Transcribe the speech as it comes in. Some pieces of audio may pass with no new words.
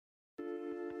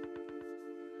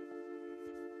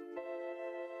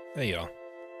Hey y'all,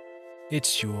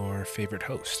 it's your favorite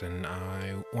host, and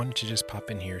I wanted to just pop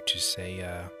in here to say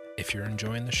if you're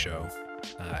enjoying the show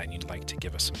and you'd like to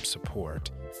give us some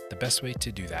support, the best way to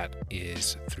do that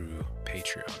is through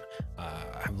Patreon.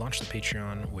 I've launched the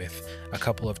Patreon with a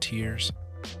couple of tiers.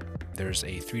 There's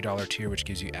a $3 tier which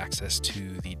gives you access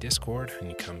to the Discord, and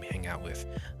you come hang out with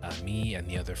me and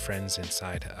the other friends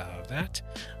inside of that,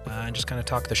 and just kind of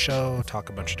talk the show, talk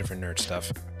a bunch of different nerd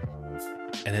stuff.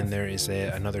 And then there is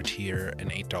another tier, an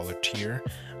 $8 tier,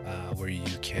 where you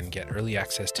can get early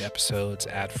access to episodes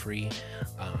ad-free.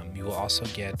 You will also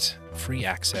get free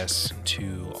access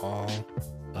to all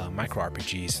micro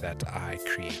RPGs that I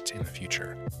create in the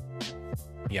future.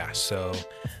 Yeah, so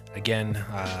again,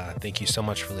 thank you so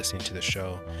much for listening to the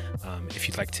show. If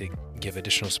you'd like to give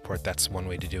additional support, that's one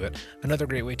way to do it. Another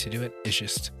great way to do it is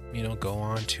just, go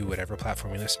on to whatever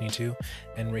platform you're listening to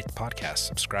and rate the podcast,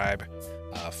 subscribe,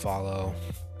 follow,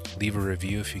 leave a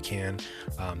review if you can.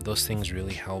 Those things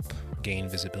really help gain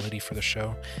visibility for the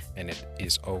show, and it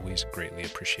is always greatly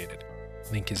appreciated.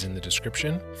 Link is in the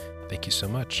description. Thank you so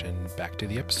much, and back to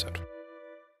the episode.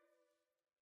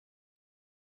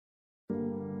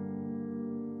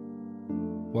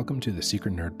 Welcome to the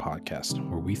Secret Nerd Podcast,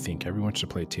 where we think everyone should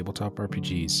play tabletop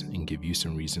RPGs and give you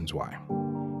some reasons why.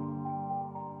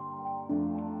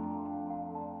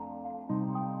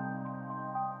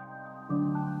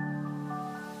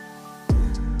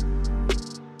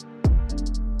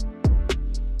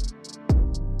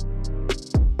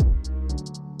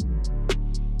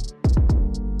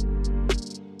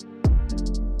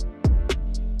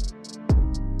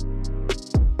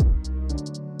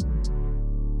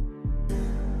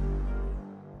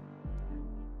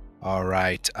 All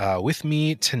right. With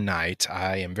me tonight,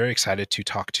 I am very excited to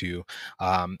talk to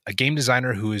a game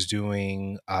designer who is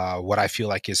doing what I feel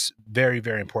like is very,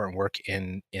 very important work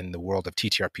in the world of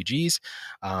TTRPGs,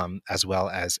 as well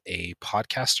as a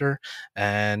podcaster,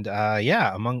 and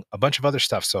among a bunch of other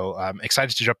stuff. So I'm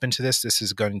excited to jump into this. This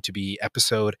is going to be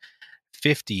episode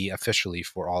 50 officially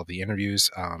for all the interviews.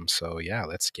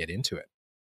 Let's get into it.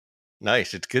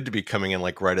 Nice. It's good to be coming in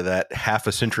right at that half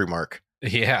a century mark.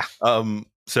 Yeah.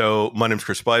 So my name's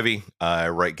Chris Spivey. I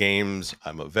write games.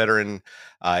 I'm a veteran.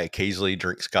 I occasionally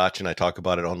drink scotch and I talk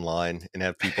about it online and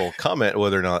have people comment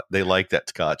whether or not they like that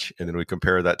scotch. And then we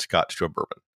compare that scotch to a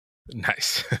bourbon.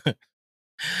 Nice.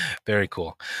 Very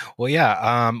cool. Well,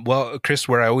 yeah. Chris,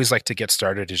 where I always like to get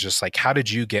started is just how did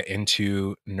you get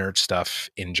into nerd stuff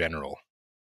in general?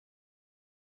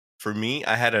 For me,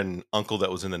 I had an uncle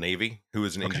that was in the Navy who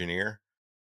was an engineer.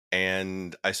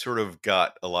 And I sort of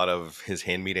got a lot of his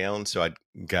hand-me-downs. So I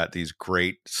got these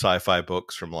great sci-fi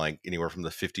books from anywhere from the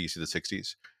 50s to the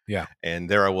 60s. Yeah. And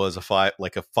there I was, a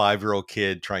 5-year-old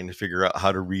kid trying to figure out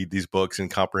how to read these books and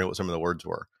comprehend what some of the words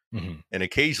were. Mm-hmm. And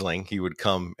occasionally he would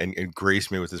come and grace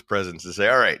me with his presence and say,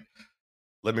 all right,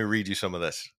 let me read you some of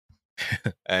this.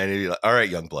 And he'd be like, all right,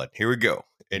 young blood, here we go.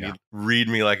 And he'd read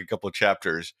me a couple of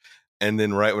chapters. And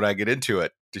then right when I get into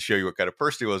it, to show you what kind of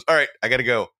person he was, all right, I got to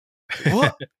go.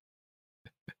 What?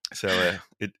 So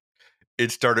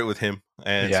it started with him,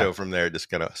 and so from there it just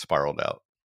kind of spiraled out.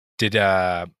 Did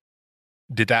that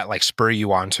spur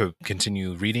you on to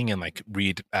continue reading and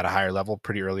read at a higher level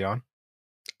pretty early on?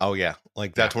 Oh yeah,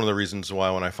 that's one of the reasons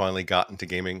why when I finally got into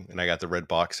gaming and I got the red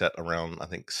box set around I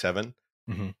think 7,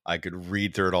 I could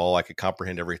read through it all, I could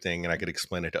comprehend everything, and I could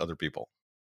explain it to other people.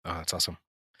 Oh, that's awesome.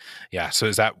 Yeah. So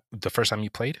is that the first time you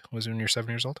played? Was when you're 7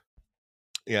 years old?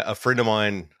 Yeah, a friend of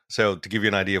mine. So to give you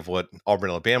an idea of what Auburn,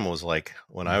 Alabama was like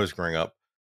when I was growing up,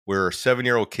 we're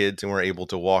 7-year-old kids and we're able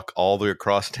to walk all the way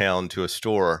across town to a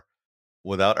store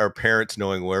without our parents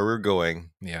knowing where we're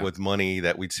going with money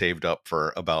that we'd saved up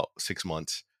for about 6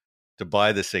 months to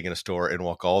buy this thing in a store and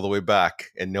walk all the way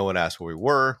back. And no one asked where we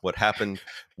were, what happened,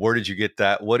 where did you get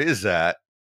that? What is that?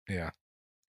 Yeah.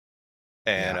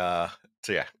 And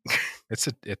so yeah. It's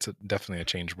definitely a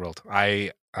changed world.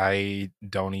 I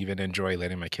don't even enjoy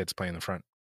letting my kids play in the front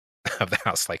of the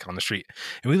house, on the street.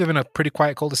 And we live in a pretty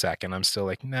quiet cul-de-sac, and I'm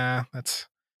still nah, that's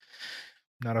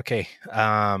not okay.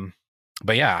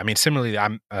 But yeah, I mean, similarly,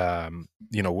 I'm,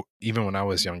 even when I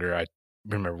was younger, I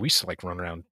remember we used to run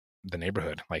around the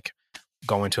neighborhood,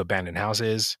 go into abandoned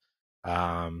houses,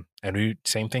 and we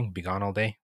same thing, be gone all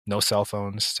day. No cell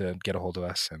phones to get a hold of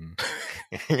us, and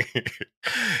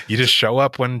you just show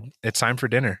up when it's time for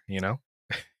dinner,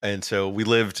 And so we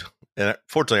lived, and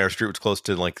fortunately our street was close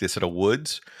to this set of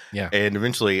woods. Yeah. And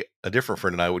eventually a different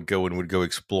friend and I would go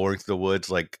exploring through the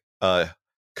woods,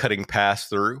 cutting paths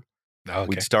through. Okay.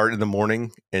 We'd start in the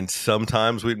morning, and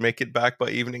sometimes we'd make it back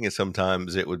by evening, and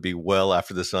sometimes it would be well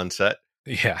after the sunset.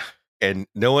 Yeah. And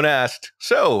no one asked,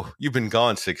 so you've been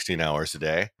gone 16 hours a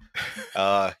day.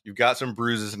 You've got some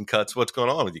bruises and cuts. What's going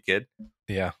on with you, kid?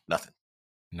 Yeah. Nothing.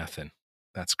 Nothing.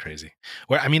 That's crazy.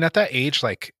 Well, I mean, at that age,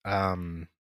 like,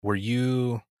 were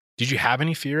you, did you have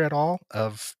any fear at all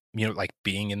of, like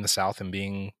being in the South and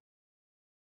being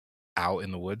out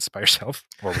in the woods by yourself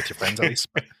or with your friends at least?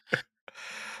 But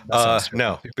that sounds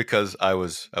No, terrible because I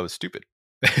was stupid.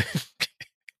 too.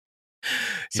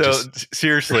 You So just,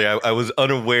 seriously, I was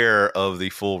unaware of the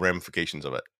full ramifications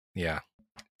of it. yeah.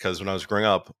 Because when I was growing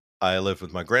up, I lived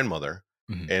with my grandmother,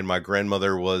 Mhm. and my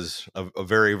grandmother was a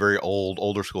very, very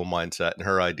older school mindset, and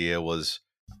her idea was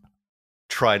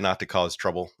try not to cause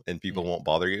trouble, and people won't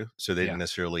bother you. So they Yeah. didn't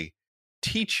necessarily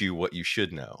teach you what you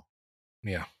should know.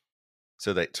 Yeah.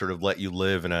 So they sort of let you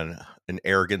live in an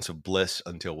arrogance of bliss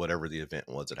until whatever the event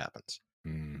was that happens.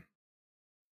 Mm.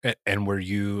 And where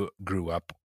you grew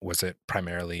up, was it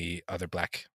primarily other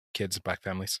black kids, black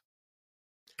families?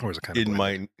 Or was it kind of In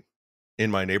blended?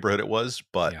 my neighborhood, it was,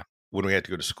 but Yeah. when we had to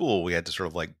go to school, we had to sort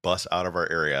of like bus out of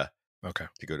our area Okay.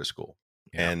 to go to school.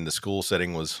 Yeah. And the school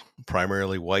setting was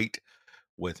primarily white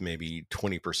with maybe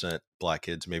 20% black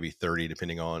kids, maybe 30,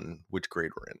 depending on which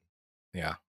grade we're in.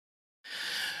 Yeah.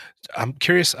 I'm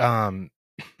curious, when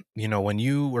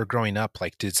you were growing up,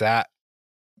 like, did that,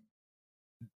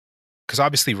 because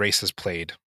obviously race has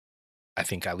played, I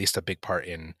think, at least a big part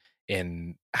in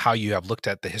how you have looked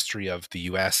at the history of the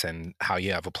US and how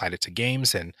you have applied it to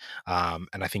games. And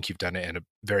I think you've done it in a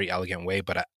very elegant way.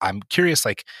 But I'm curious,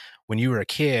 like, when you were a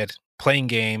kid playing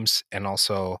games and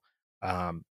also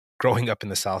um, growing up in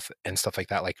the South and stuff like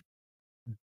that, like,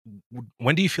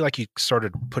 when do you feel like you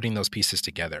started putting those pieces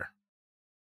together?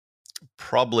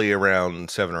 Probably around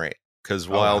 7 or 8, because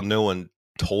Oh, while wow. no one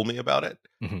told me about it,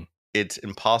 Hmm. it's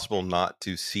impossible not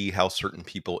to see how certain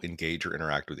people engage or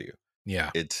interact with you. Yeah.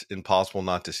 It's impossible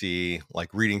not to see,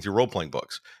 like reading through role-playing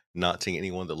books, not seeing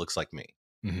anyone that looks like me,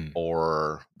 Hmm.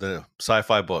 or the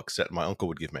sci-fi books that my uncle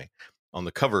would give me. On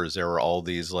the covers, there were all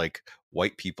these like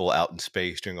white people out in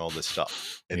space doing all this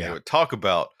stuff, and they Yeah. would talk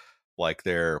about like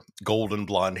their golden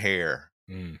blonde hair,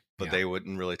 Mm, but yeah. they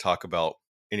wouldn't really talk about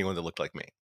anyone that looked like me.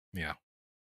 Yeah.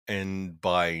 And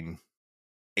by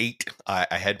 8,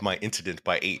 I had my incident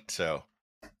by 8, so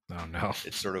Oh, no.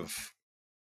 it's sort of,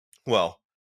 well,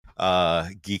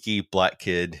 geeky black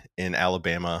kid in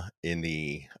Alabama in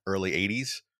the early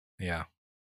 80s. Yeah.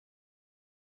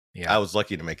 I Yeah. was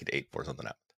lucky to make it to 8 before something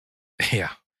happened.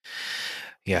 Yeah.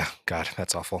 Yeah. God,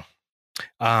 that's awful.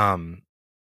 Um,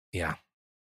 yeah.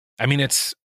 I mean,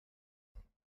 it's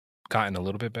gotten a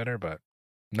little bit better, but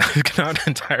not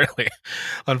entirely.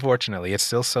 Unfortunately, it's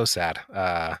still so sad.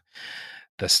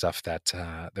 The stuff that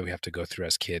we have to go through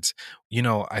as kids.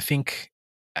 I think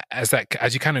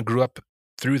as you kind of grew up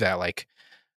through that, like,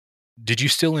 did you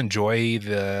still enjoy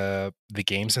the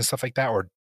games and stuff like that, or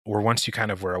once you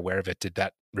kind of were aware of it, did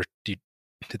that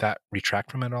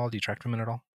retract from it at all? Detract from it at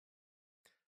all?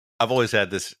 I've always had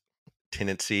this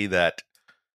tendency that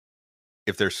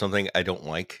if there's something I don't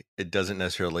like, it doesn't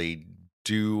necessarily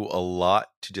do a lot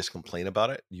to just complain about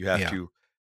it. You have Yeah. to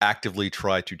actively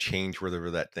try to change whatever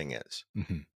that thing is.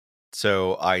 Hmm.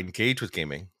 So I engaged with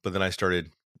gaming, but then I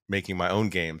started making my own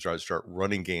games, or I would start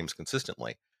running games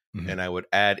consistently. Hmm. And I would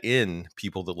add in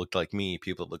people that looked like me,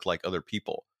 people that looked like other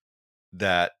people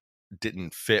that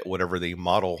didn't fit whatever the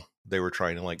model they were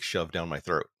trying to like shove down my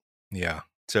throat. Yeah.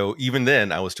 So even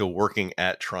then, I was still working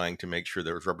at trying to make sure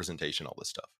there was representation, all this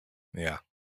stuff. Yeah.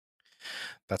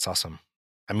 That's awesome.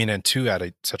 I mean, and two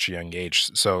at such a young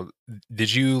age. So,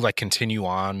 did you like continue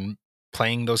on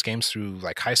playing those games through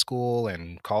like high school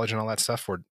and college and all that stuff,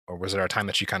 or was there a time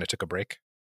that you kind of took a break?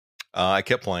 I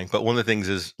kept playing, but one of the things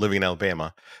is living in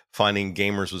Alabama, finding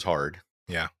gamers was hard.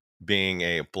 Yeah. Being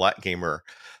a black gamer,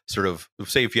 sort of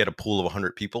say if you had a pool of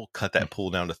 100 people, cut Mm. that pool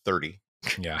down to 30.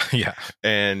 Yeah. Yeah.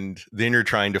 And then you're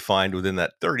trying to find within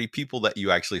that 30 people that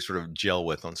you actually sort of gel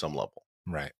with on some level.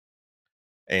 Right.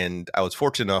 And I was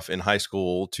fortunate enough in high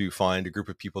school to find a group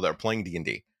of people that are playing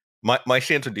D&D. My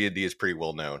stance on D&D is pretty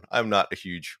well known. I'm not a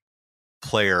huge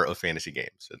player of fantasy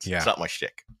games. It's Yeah. not my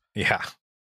shtick. Yeah.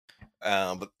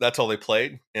 But that's all they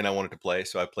played, and I wanted to play,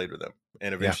 so I played with them.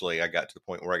 And Yeah. eventually I got to the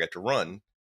point where I got to run,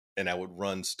 and I would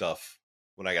run stuff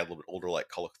when I got a little bit older, like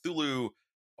Call of Cthulhu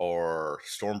or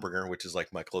Stormbringer, which is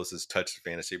like my closest touch to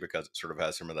fantasy because it sort of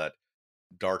has some of that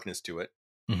darkness to it,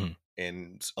 Hmm.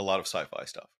 and a lot of sci-fi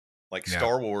stuff. Like Yeah.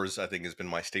 Star Wars, I think, has been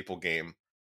my staple game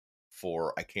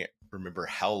for I can't remember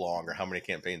how long or how many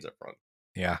campaigns I've run.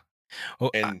 Yeah. Oh,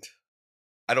 And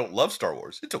I don't love Star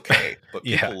Wars. It's okay, but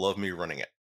yeah. people love me running it.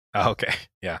 Okay.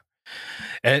 Yeah.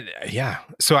 And yeah.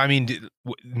 So, I mean,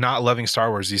 not loving Star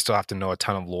Wars, you still have to know a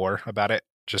ton of lore about it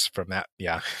just from that.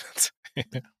 Yeah. That's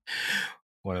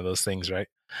one of those things, right?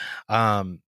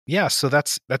 Yeah, so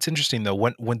that's interesting though.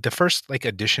 When the first like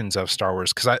editions of Star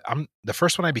Wars, because I'm the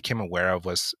first one I became aware of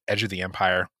was Edge of the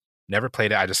Empire. Never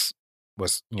played it. I just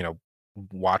was,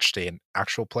 watched an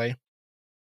actual play,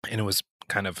 and it was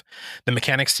kind of the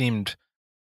mechanics seemed,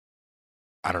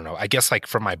 I don't know. I guess like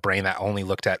from my brain that only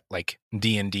looked at like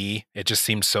D&D, it just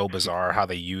seemed so bizarre how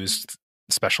they used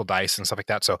special dice and stuff like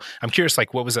that. So I'm curious,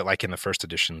 like, what was it like in the first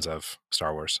editions of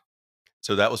Star Wars?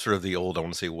 So that was sort of the old, I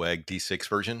want to say, WEG D6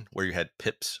 version where you had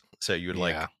pips. So you would Yeah.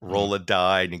 like roll a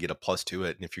die and you get a plus to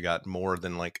it. And if you got more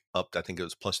than like up, I think it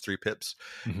was plus 3 pips,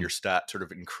 Mhm. your stat sort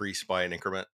of increased by an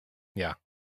increment. Yeah.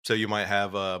 So you might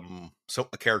have a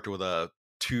character with a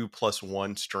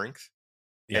 2+1 strength.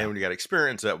 And Yeah. when you got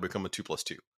experience, that would become a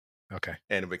 2+2. Okay.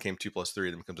 And it became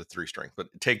 2+3, then becomes a 3 strength. But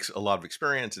it takes a lot of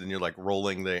experience, and then you're like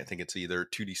rolling I think it's either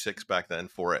 2d6 back then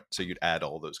for it. So you'd add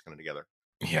all those kind of together.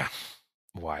 Yeah.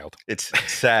 Wild. It's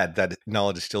sad that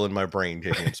knowledge is still in my brain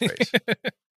taking up space.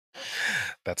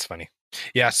 That's funny.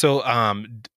 Yeah. So,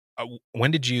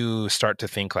 when did you start to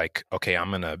think like, okay,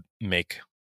 I'm gonna make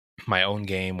my own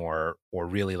game, or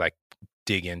really like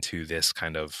dig into this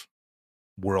kind of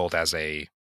world as a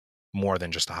more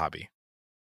than just a hobby?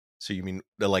 So you mean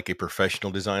like a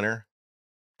professional designer?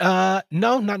 No,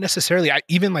 not necessarily. I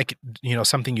even like,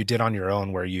 something you did on your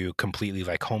own where you completely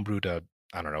like homebrewed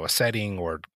I don't know, a setting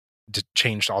or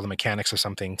changed all the mechanics of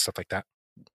something, stuff like that.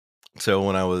 So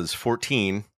when I was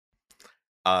 14,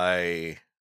 I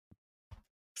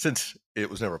since it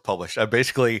was never published, I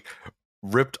basically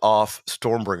ripped off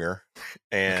Stormbringer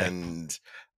and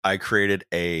I created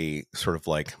a sort of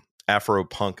like Afro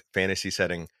punk fantasy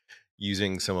setting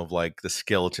using some of like the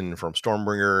skeleton from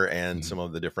Stormbringer and Mhm. some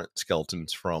of the different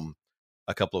skeletons from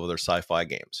a couple of other sci-fi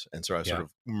games. And so I sort Yeah.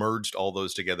 of merged all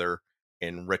those together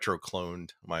and retro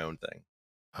cloned my own thing.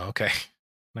 Okay.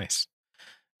 Nice.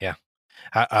 Yeah.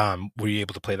 Were you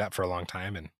able to play that for a long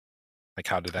time, and like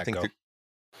how did I that think go? the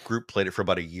group played it for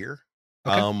about a year.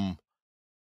 Okay. Um,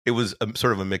 it was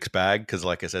sort of a mixed bag because,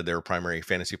 like I said, they were primary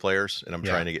fantasy players, and I'm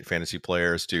Yeah. trying to get fantasy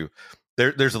players to.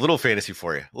 There's a little fantasy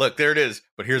for you. Look, there it is.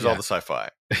 But here's all Yeah. the sci-fi,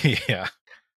 Yeah.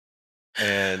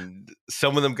 and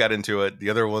some of them got into it. The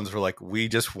other ones were like, we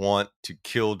just want to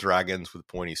kill dragons with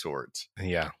pointy swords.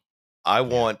 Yeah. I Yeah.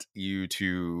 want you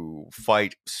to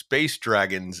fight space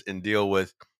dragons and deal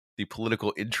with the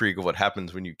political intrigue of what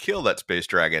happens when you kill that space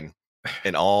dragon.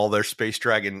 And all their space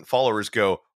dragon followers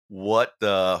go, what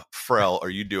the frell are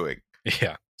you doing?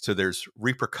 Yeah. So there's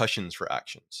repercussions for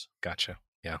actions. Gotcha.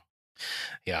 Yeah.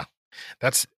 Yeah.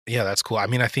 That's cool. I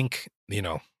mean, I think,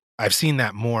 I've seen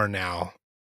that more now,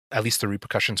 at least the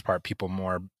repercussions part, people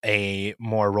more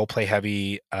role play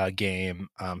heavy game,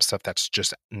 stuff that's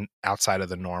just outside of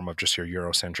the norm of just your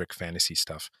Eurocentric fantasy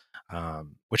stuff,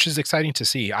 which is exciting to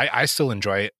see. I still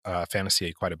enjoy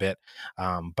fantasy quite a bit,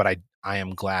 but I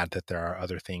am glad that there are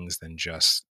other things than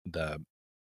just the,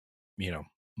 you know,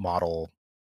 model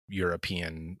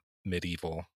European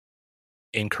medieval,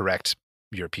 incorrect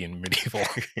European medieval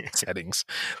settings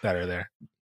that are there.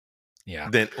 Yeah.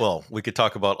 Then, well, we could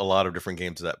talk about a lot of different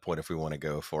games at that point if we want to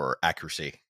go for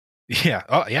accuracy. Yeah.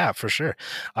 Oh, yeah, for sure.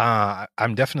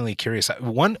 I'm definitely curious.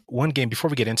 One game before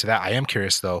we get into that, I am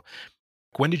curious though.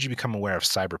 When did you become aware of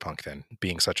cyberpunk then,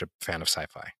 being such a fan of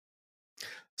sci-fi?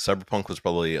 Cyberpunk was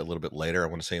probably a little bit later. I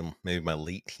want to say maybe my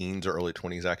late teens or early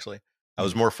 20s, actually. I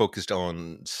was Mm, more focused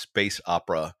on space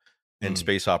opera, and mm,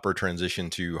 space opera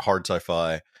transitioned to hard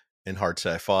sci-fi, and hard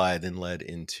sci-fi then led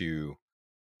into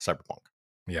cyberpunk.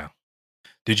 yeah.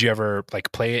 Did you ever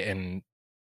like play it, and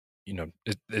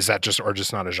is that just, or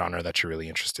just not a genre that you're really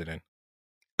interested in?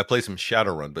 I played some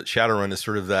Shadowrun, but Shadowrun is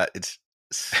sort of that it's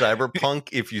cyberpunk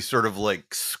if you sort of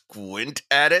like squint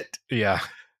at it. Yeah.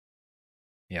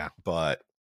 Yeah. But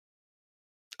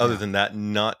other Yeah. than that,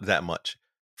 not that much.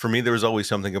 For me, there was always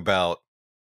something about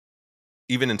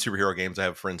even in superhero games, I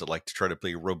have friends that like to try to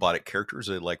play robotic characters.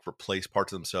 They like replace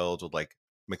parts of themselves with like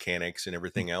mechanics and Mm,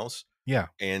 everything else. yeah.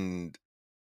 And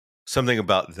something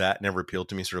about that never appealed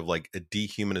to me, sort of like a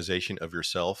dehumanization of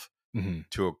yourself Hmm.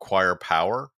 to acquire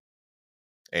power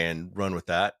and run with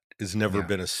that has never Yeah.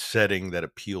 been a setting that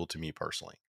appealed to me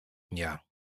personally. Yeah.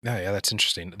 Yeah. Yeah. That's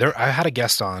interesting. I had a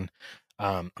guest on.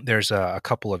 There's a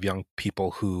couple of young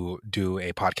people who do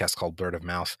a podcast called Blurred of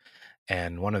Mouth,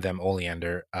 and one of them,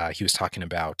 Oleander, he was talking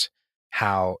about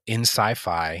how in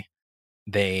sci-fi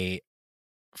they,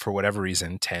 for whatever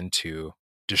reason, tend to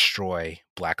destroy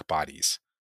black bodies.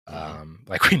 Hmm.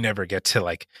 Like we never get to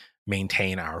like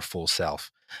maintain our full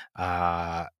self.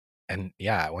 Uh, and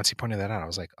yeah, once he pointed that out, I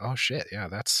was like, oh shit, yeah,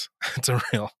 that's that's a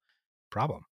real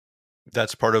problem.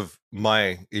 That's part of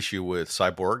my issue with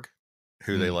Cyborg,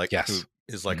 who they who Yes.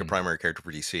 is like a Mhm. primary character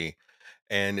for DC.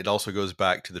 And it also goes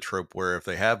back to the trope where if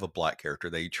they have a black character,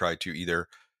 they try to either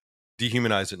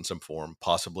dehumanize it in some form,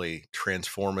 possibly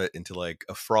transform it into like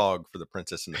a frog for the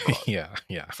Princess and the Frog. Yeah,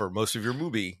 yeah, For most of your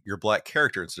movie, your black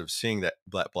character, instead of seeing that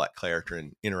black character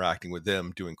and interacting with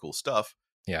them, doing cool stuff,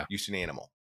 yeah, you see an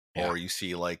animal, yeah, or you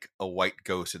see like a white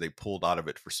ghost that they pulled out of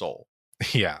it for soul.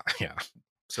 yeah, yeah,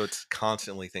 So it's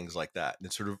constantly things like that. And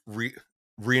it's sort of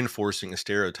reinforcing a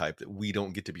stereotype that we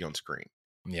don't get to be on screen.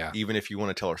 yeah. Even if you want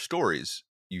to tell our stories,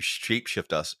 you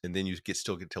shapeshift us, and then you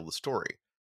still get to tell the story.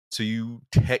 So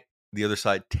the other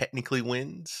side technically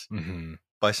wins Mhm.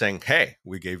 by saying, "Hey,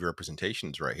 we gave you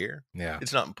representations right here." Yeah,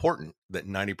 It's not important that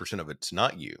 90% of it's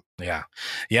not you. yeah,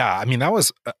 yeah. I mean, that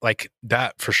was like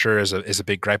that for sure is a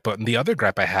big gripe. But the other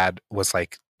gripe I had was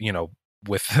like,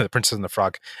 with the Princess and the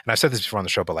Frog, and I've said this before on the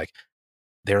show, but like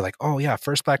they're like, "Oh yeah,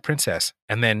 first black princess,"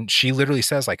 and then she literally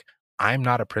says like, "I'm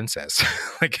not a princess."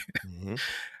 Like, Hmm.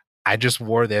 I just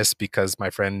wore this because my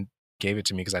friend gave it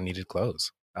to me because I needed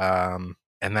clothes.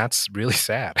 And that's really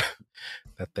sad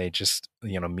that they just,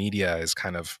 media is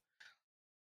kind of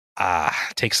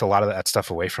takes a lot of that stuff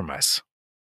away from us.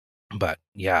 But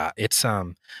yeah, it's I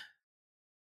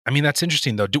mean that's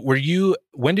interesting though.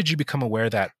 When did you become aware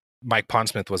that Mike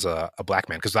Pondsmith was a black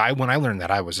man? Because when I learned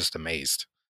that I was just amazed.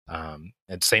 And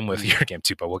same with your game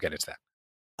too, but we'll get into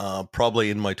that. Probably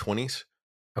in my 20s,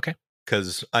 Okay.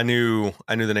 because I knew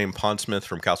the name Pondsmith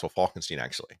from Castle Falkenstein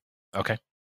actually, Okay.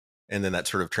 and then that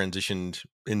sort of transitioned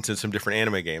into some different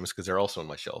anime games because they're also on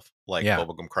my shelf, like Yeah.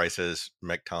 Bubblegum Crisis,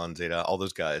 Mechton, Zeta, all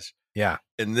those guys. Yeah.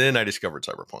 And then I discovered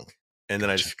Cyberpunk, and then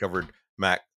I Gotcha. discovered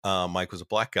Mike was a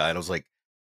black guy, and I was like,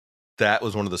 that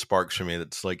was one of the sparks for me.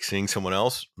 That's like seeing someone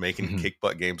else making Hmm. kick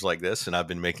butt games like this, and I've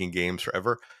been making games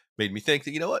forever. Made me think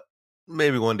that, you know what,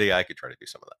 maybe one day I could try to do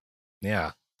some of that.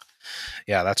 Yeah.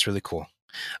 Yeah. That's really cool.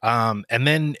 And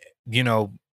then, you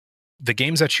know, the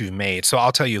games that you've made. So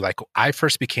I'll tell you, like, I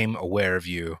first became aware of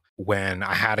you when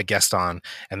I had a guest on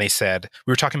and they said,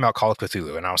 we were talking about Call of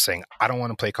Cthulhu. And I was saying, I don't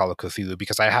want to play Call of Cthulhu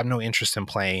because I have no interest in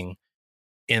playing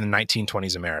in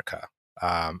 1920s America.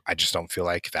 I just don't feel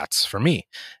like that's for me.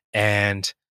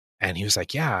 And, and he was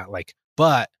like, yeah, like,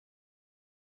 but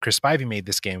Chris Spivey made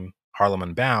this game, Harlem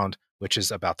Unbound, which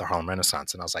is about the Harlem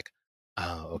Renaissance. And I was like,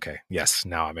 oh, okay. Yes,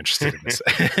 now I'm interested in this.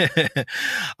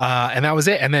 And that was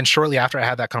it. And then shortly after I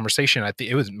had that conversation, I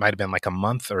think might have been like a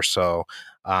month or so,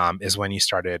 is when you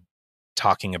started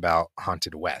talking about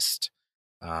Haunted West.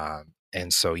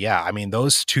 And so, yeah, I mean,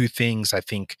 those two things I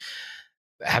think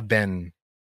have been.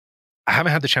 I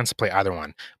haven't had the chance to play either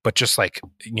one, but just like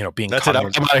being That's it. I'm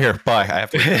out of here. Bye. I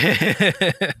have to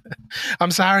leave.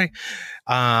 I'm sorry.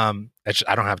 I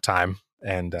don't have time,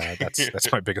 and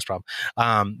that's my biggest problem.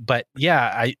 But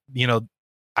yeah, I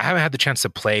haven't had the chance to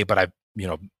play, but I've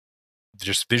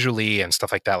just visually and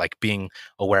stuff like that, like being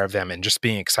aware of them and just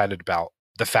being excited about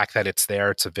the fact that it's there,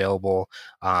 it's available.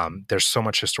 There's so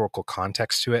much historical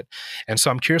context to it, and so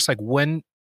I'm curious, like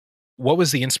what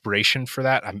was the inspiration for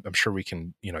that? I'm sure we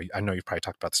can, I know you've probably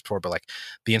talked about this before, but like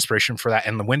the inspiration for that,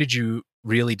 and when did you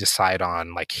really decide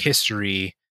on like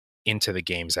history into the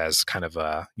games as kind of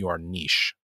your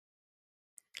niche?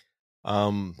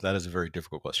 That is a very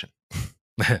difficult question.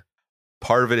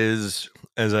 Part of it is,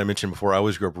 as I mentioned before, I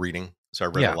always grew up reading, so I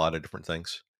read a Yeah. lot of different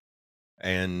things,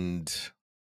 and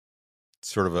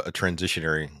sort of a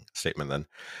transitionary statement. Then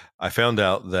I found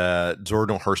out that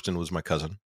Zordon Hurston was my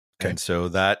cousin. Okay. And so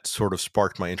that sort of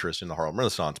sparked my interest in the Harlem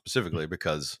Renaissance specifically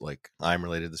because, like, I'm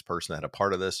related to this person that had a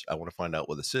part of this. I want to find out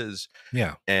what this is.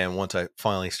 Yeah. And once I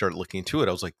finally started looking into it,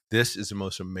 I was like, this is the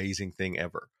most amazing thing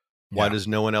ever. Why Yeah. does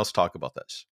no one else talk about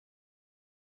this?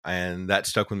 And that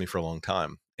stuck with me for a long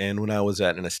time. And when I was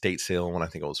at an estate sale when I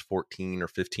think I was 14 or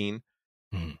 15,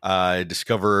 Mhm. I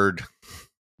discovered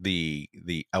the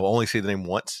I will only say the name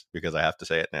once because I have to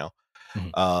say it now.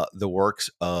 Mhm. The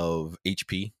works of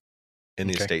HP in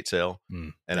the Okay. estate sale,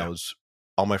 and I Yeah. was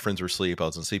all my friends were asleep. I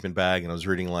was in a sleeping bag, and I was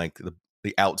reading like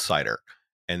the Outsider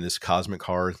and this cosmic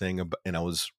horror thing, and I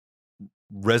was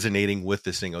resonating with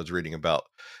this thing I was reading about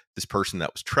this person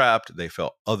that was trapped. They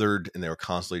felt othered, and they were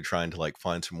constantly trying to like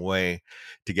find some way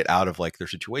to get out of like their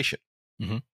situation.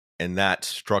 Mhm. And that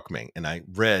struck me, and I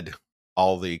read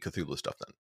all the Cthulhu stuff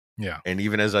then. Yeah. And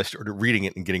even as I started reading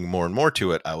it and getting more and more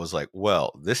to it, I was like,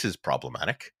 well, this is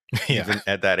problematic, Yeah. even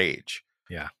at that age.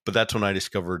 Yeah. But that's when I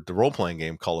discovered the role playing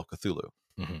game Call of Cthulhu.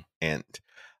 Mhm. And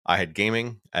I had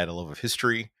gaming, I had a love of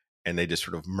history, and they just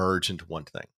sort of merged into one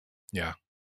thing. Yeah.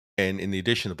 And in the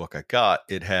edition of the book I got,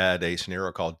 it had a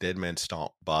scenario called Dead Man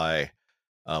Stomp by,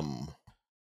 God,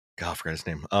 I forgot his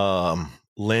name.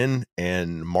 Lynn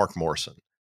and Mark Morrison.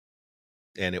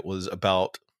 And it was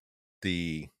about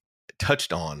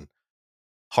touched on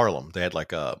Harlem. They had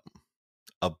like a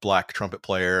black trumpet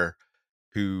player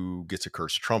who gets a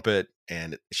cursed trumpet,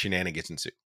 and shenanigans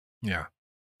ensue. Yeah.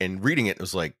 And reading it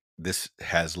was like, this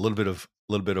has a little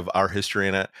bit of our history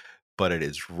in it, but it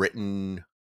is written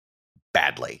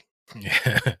badly.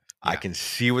 Yeah. I can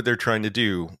see what they're trying to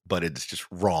do, but it's just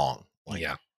wrong.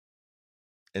 Yeah.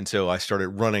 And so I started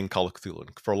running Call of Cthulhu.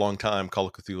 For a long time, Call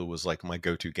of Cthulhu was like my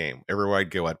go-to game. Everywhere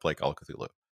I'd go, I'd play Call of Cthulhu.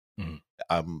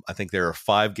 I think there are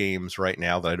 5 games right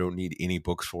now that I don't need any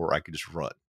books for. I could just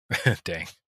run. Dang.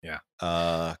 Yeah.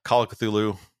 Call of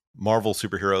Cthulhu, Marvel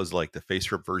superheroes like the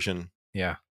face rip version.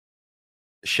 Yeah.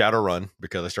 Shadowrun,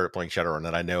 because I started playing Shadowrun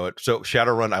and I know it. So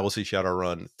Shadowrun, I will see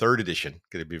Shadowrun 3rd edition.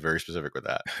 Could be very specific with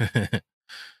that.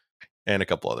 And a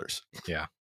couple others. Yeah.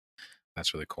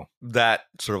 That's really cool. That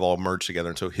sort of all merged together.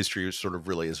 And so history sort of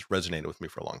really has resonated with me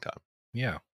for a long time.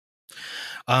 Yeah.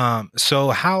 So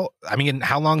how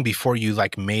long before you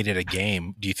like made it a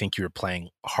game do you think you were playing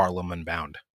Harlem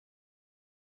Unbound?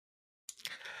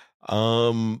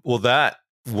 Well, that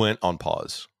went on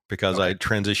pause because Okay. I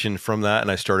transitioned from that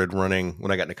and I started running,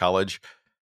 when I got into college,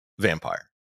 Vampire.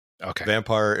 Okay.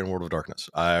 Vampire and World of Darkness.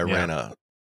 I ran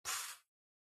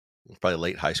probably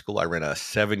late high school. I ran a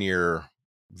 7-year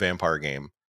Vampire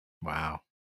game. Wow.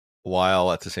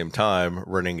 While at the same time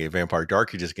running a Vampire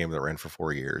Dark Ages game that ran for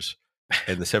 4 years.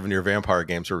 And the 7-year Vampire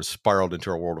game sort of spiraled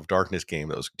into a World of Darkness game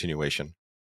that was a continuation.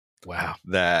 Wow.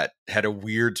 That had a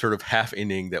weird sort of half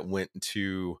ending that went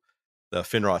into the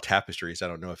Finrod Tapestries. I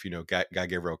don't know if you know Guy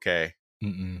Gabriel Kay.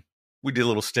 Mm-mm. We did a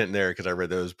little stint there because I read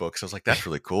those books. I was like, that's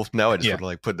really cool. Now I just want to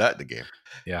like put that in the game.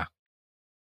 Yeah.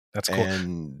 That's cool.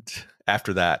 And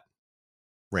after that,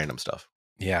 random stuff.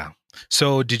 Yeah.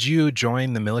 So did you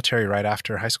join the military right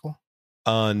after high school?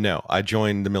 No, I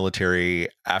joined the military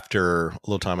a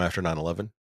little time after 9/11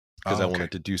 because I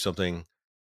wanted to do something.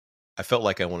 I felt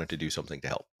like I wanted to do something to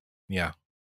help. Yeah.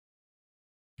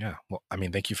 Yeah. Well, I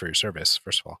mean, thank you for your service,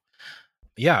 first of all.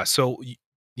 Yeah. So,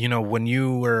 when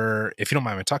you were, if you don't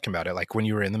mind me talking about it, like when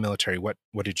you were in the military, what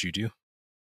did you do?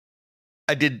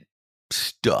 I did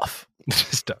stuff.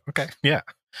 Stuff. Okay. Yeah.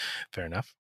 Fair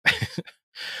enough.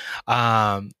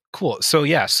 Cool. So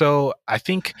yeah. So I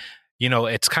think,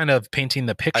 it's kind of painting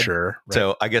the picture. Right?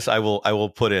 So I guess I will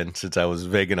put in, since I was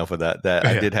vague enough with that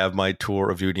I did have my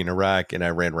tour of duty in Iraq and I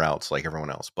ran routes like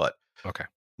everyone else, but okay.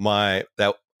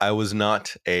 I was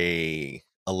not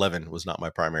 11 was not my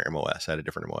primary MOS. I had a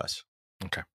different MOS.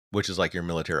 Okay. Which is like your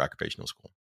military occupational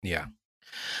school. Yeah.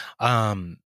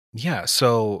 Yeah.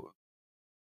 So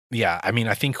yeah, I mean,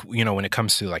 I think, when it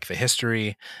comes to like the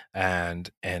history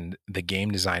and the game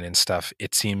design and stuff,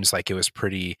 it seems like it was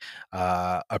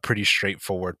a pretty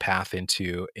straightforward path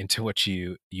into what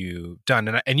you've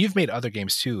done. And you've made other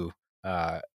games too.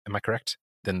 Am I correct?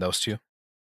 Than those two?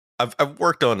 I've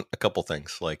worked on a couple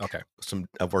things. Like okay.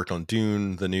 I've worked on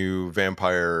Dune, the new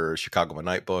Vampire Chicago by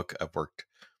Night book. I've worked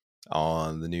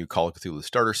on the new Call of Cthulhu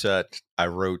starter set. I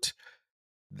wrote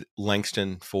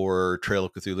Langston for Trail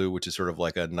of Cthulhu, which is sort of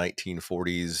like a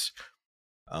 1940s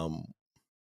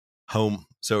home.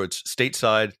 So it's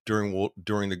stateside during World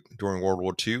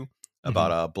War II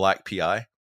about a black PI.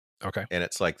 Okay. And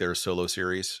it's like their solo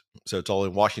series. So it's all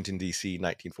in Washington, D.C.,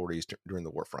 1940s during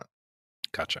the war front.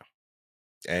 Gotcha.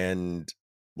 And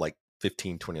like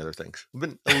 15, 20 other things. I've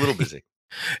been a little busy.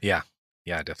 Yeah,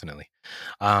 definitely.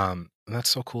 That's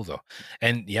so cool though.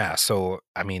 And yeah, so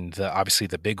I mean, obviously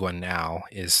the big one now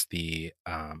is the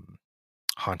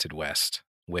Haunted West,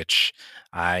 which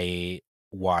I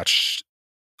watched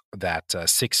that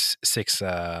six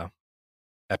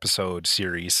episode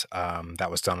series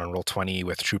that was done on Roll20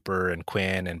 with Trooper and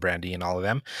Quinn and Brandy and all of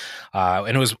them,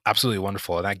 and it was absolutely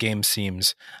wonderful. And that game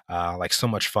seems like so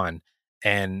much fun,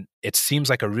 and it seems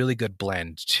like a really good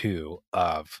blend too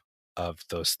of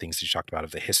those things that you talked about,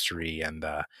 of the history and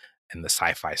the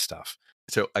sci-fi stuff.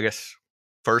 So I guess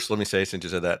first, let me say, since you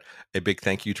said that, a big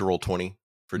thank you to Roll20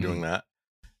 for doing that.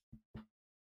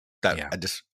 I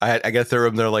got to throw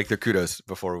them there like their kudos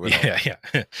before we went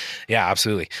on. Yeah,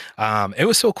 absolutely. It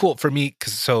was so cool for me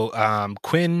because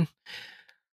Quinn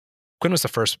was the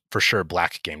first, for sure,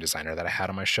 black game designer that I had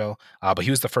on my show, but he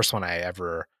was the first one I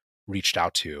ever reached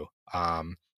out to,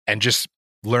 and just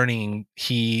learning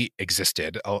he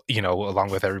existed, along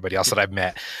with everybody else that I've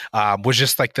met, was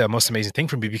just like the most amazing thing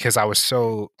for me, because I was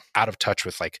so out of touch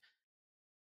with like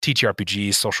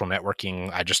TTRPGs, social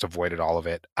networking. I just avoided all of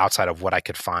it outside of what I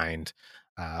could find,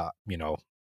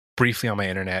 briefly on my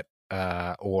internet,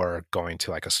 or going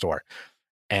to like a store.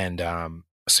 And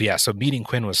so meeting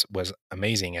Quinn was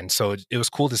amazing. And so it was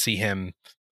cool to see him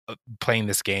playing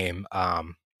this game,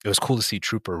 it was cool to see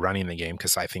Trooper running the game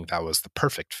because I think that was the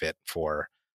perfect fit for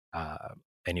uh,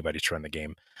 anybody to run the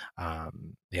game.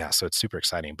 Yeah, so it's super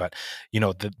exciting. But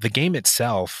the game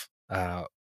itself, because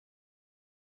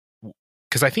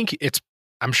I think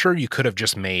I'm sure you could have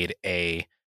just made a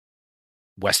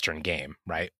Western game,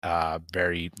 right?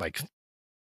 Very like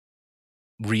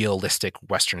realistic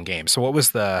Western game. So what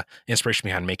was the inspiration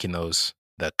behind making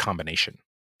the combination?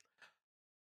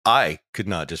 I could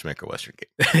not just make a Western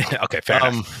game. Okay, fair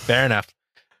enough. Fair enough.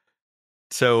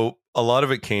 So a lot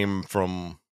of it came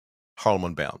from Harlem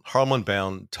Unbound. Harlem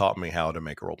Unbound taught me how to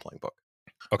make a role-playing book.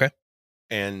 Okay.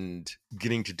 And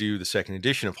getting to do the second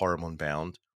edition of Harlem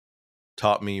Unbound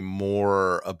taught me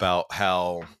more about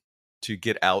how to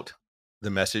get out the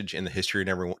message and the history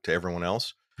and to everyone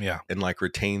else. Yeah. And like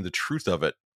retain the truth of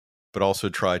it, but also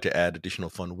try to add additional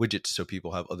fun widgets so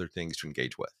people have other things to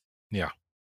engage with. Yeah.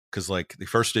 Because like the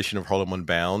first edition of Harlem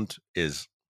Unbound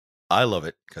I love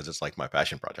it because it's like my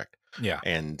passion project. Yeah.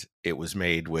 And it was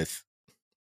made with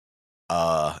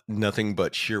nothing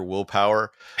but sheer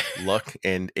willpower, luck,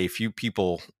 and a few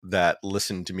people that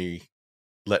listened to me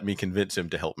let me convince him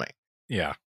to help me.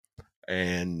 Yeah.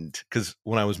 And because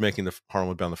when I was making the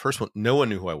Harlem Unbound, the first one, no one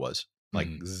knew who I was, like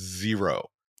zero.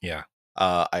 Yeah.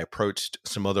 I approached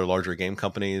some other larger game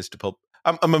companies to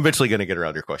I'm eventually going to get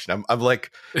around your question. I'm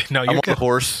like, no, I'm on the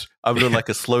horse. I'm doing like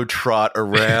a slow trot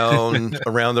around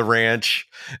the ranch,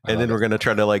 and then we're going to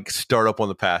try to like start up on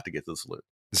the path to get to the saloon.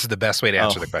 This is the best way to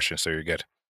answer the question, so you're good.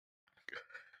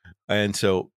 And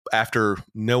so after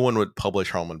no one would publish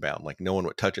Harlem Unbound, like no one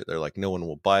would touch it. They're like, no one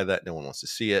will buy that. No one wants to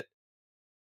see it.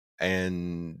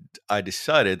 And I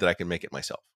decided that I can make it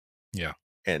myself. Yeah.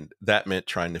 And that meant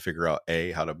trying to figure out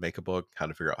how to make a book, how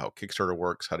to figure out how Kickstarter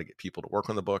works, how to get people to work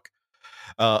on the book.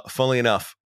 Funnily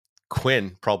enough,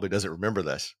 Quinn probably doesn't remember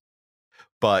this,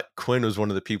 but Quinn was one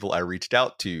of the people I reached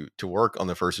out to work on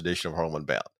the first edition of Harlem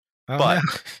Unbound. But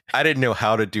I didn't know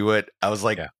how to do it. I was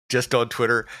like, just on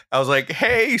Twitter, I was like,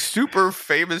 hey, super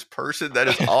famous person that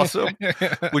is awesome.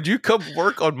 Would you come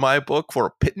work on my book for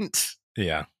a pittance?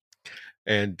 Yeah.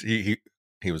 And he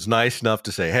was nice enough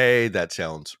to say, hey, that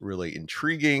sounds really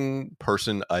intriguing.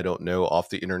 Person I don't know off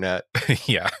the internet.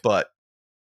 Yeah. But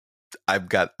I've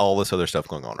got all this other stuff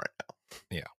going on right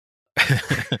now.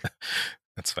 Yeah.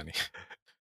 That's funny.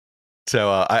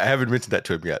 So I haven't mentioned that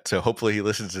to him yet. So hopefully he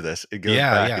listens to this and goes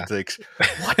back and thinks,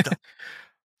 what the?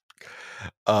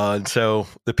 And so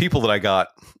the people that I got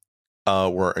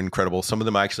were incredible. Some of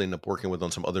them I actually ended up working with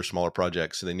on some other smaller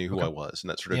projects. So they knew who I was. And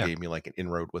that sort of gave me like an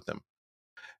inroad with them.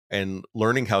 And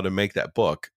learning how to make that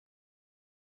book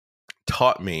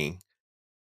taught me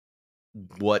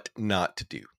what not to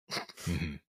do.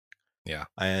 Mm-hmm. Yeah.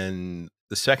 And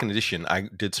the second edition, I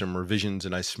did some revisions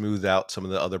and I smoothed out some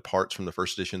of the other parts from the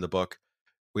first edition of the book.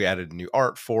 We added new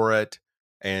art for it.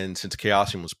 And since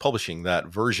Chaosium was publishing that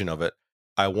version of it,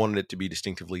 I wanted it to be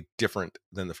distinctively different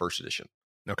than the first edition.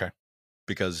 Okay.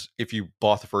 Because if you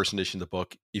bought the first edition of the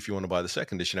book, if you want to buy the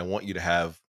second edition, I want you to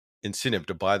have incentive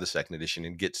to buy the second edition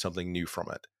and get something new from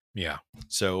it. Yeah.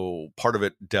 So part of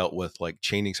it dealt with like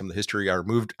changing some of the history.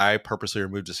 I purposely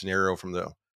removed a scenario from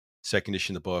the second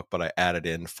edition of the book, but I added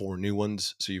in 4 new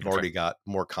ones. So you've already got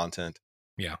more content.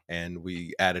 Yeah. And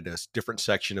we added a different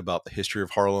section about the history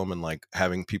of Harlem and like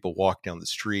having people walk down the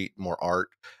street, more art.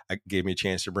 I gave me a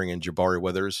chance to bring in Jabari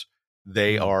Withers.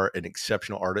 They are an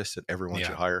exceptional artist that everyone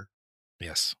should hire.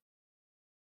 Yes.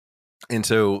 And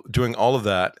so doing all of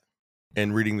that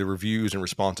and reading the reviews and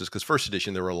responses, because first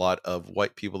edition, there were a lot of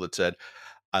white people that said,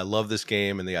 I love this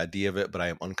game and the idea of it, but I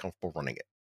am uncomfortable running it.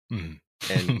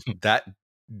 Mm-hmm. And that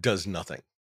does nothing.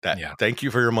 Thank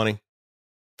you for your money,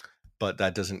 but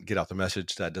that doesn't get out the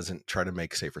message. That doesn't try to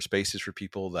make safer spaces for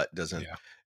people. That doesn't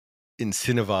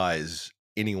incentivize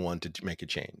anyone to make a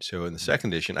change. So in the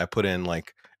second edition, I put in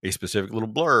like a specific little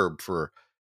blurb for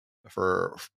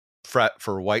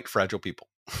white fragile people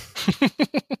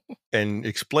and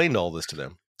explained all this to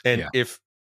them. And if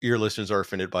your listeners are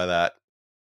offended by that,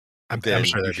 I'm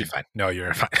sure they'd be fine. No,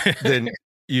 you're fine. Then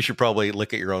you should probably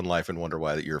look at your own life and wonder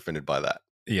why that you're offended by that.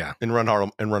 Yeah. And run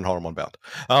Harlem Unbound.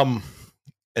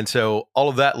 And so all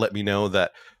of that let me know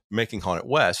that making Haunted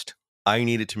West, I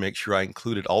needed to make sure I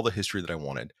included all the history that I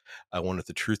wanted. I wanted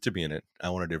the truth to be in it. I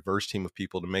wanted a diverse team of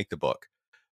people to make the book.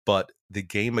 But the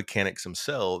game mechanics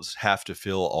themselves have to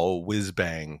feel all whiz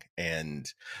bang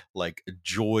and like a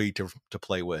joy to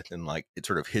play with. And like it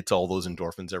sort of hits all those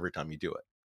endorphins every time you do it.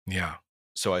 Yeah.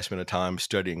 So I spent a time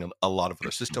studying a lot of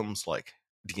other systems like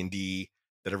D&D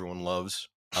that everyone loves,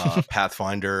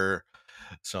 Pathfinder,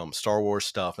 some Star Wars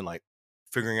stuff, and like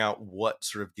figuring out what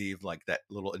sort of gave like that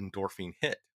little endorphin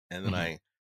hit. And then I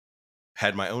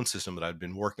had my own system that I'd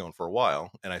been working on for a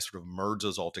while, and I sort of merged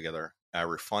those all together. I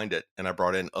refined it, and I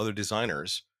brought in other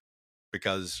designers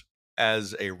because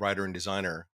as a writer and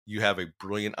designer, you have a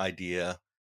brilliant idea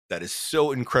that is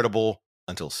so incredible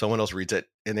until someone else reads it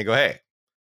and they go, "Hey,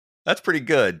 that's pretty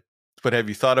good, but have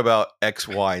you thought about X,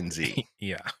 Y, and Z?"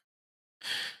 Yeah.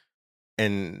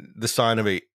 And the sign of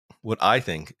what I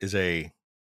think is a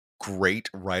great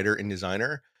writer and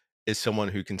designer is someone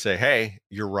who can say, "Hey,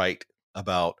 you're right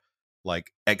about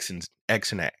like X and A.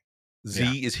 Z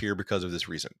Yeah. is here because of this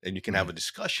reason," and you can have Mhm. a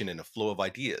discussion and a flow of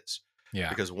ideas. Yeah.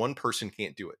 Because one person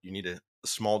can't do it. You need a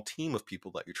small team of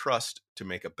people that you trust to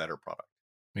make a better product.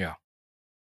 Yeah.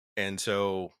 And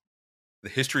so the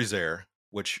history's there,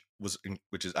 which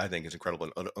is I think is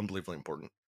incredible and unbelievably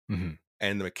important. Hmm.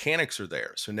 And the mechanics are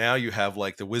there. So now you have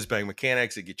like the whiz bang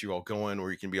mechanics that get you all going,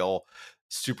 where you can be all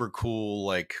super cool,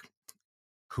 like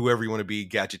whoever you want to be,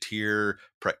 gadgeteer,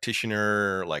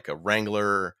 practitioner, like a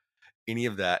wrangler, any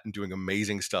of that, and doing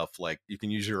amazing stuff. Like you can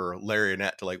use your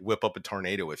Larionette to like whip up a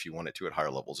tornado if you wanted to at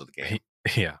higher levels of the game.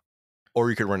 Yeah. Or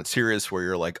you could run it serious where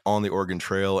you're like on the Oregon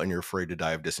Trail and you're afraid to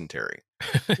die of dysentery.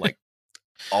 Like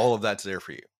all of that's there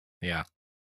for you. Yeah.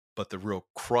 But the real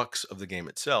crux of the game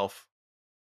itself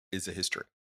is the history.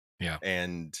 Yeah.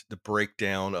 And the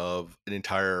breakdown of an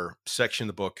entire section of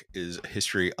the book is a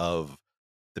history of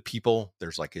the people.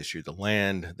 There's like history of the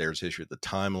land, there's history of the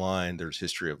timeline, there's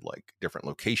history of like different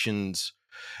locations.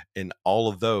 And all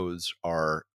of those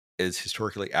are as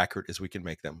historically accurate as we can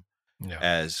make them, Yeah.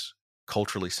 as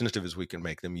culturally sensitive as we can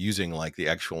make them, using like the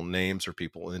actual names for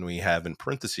people. And then we have in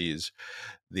parentheses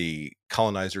the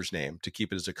colonizer's name to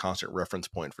keep it as a constant reference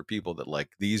point for people that like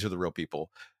these are the real people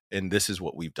and this is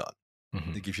what we've done.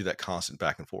 Hmm. It gives you that constant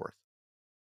back and forth.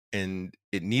 And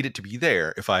it needed to be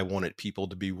there if I wanted people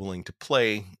to be willing to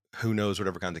play who knows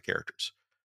whatever kinds of characters,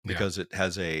 Yeah. because it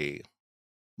has a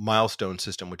milestone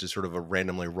system, which is sort of a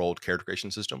randomly rolled character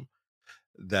creation system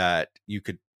that you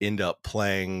could end up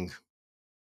playing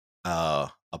uh,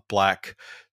 a black,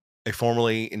 a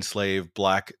formerly enslaved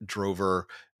black drover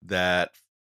that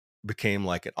became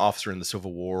like an officer in the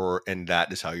Civil War, and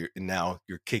that is how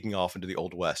you're kicking off into the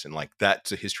Old West, and like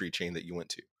that's a history chain that you went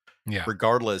to, Yeah.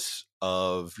 regardless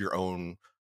of your own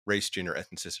race, gender,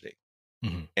 ethnicity.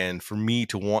 Hmm. And for me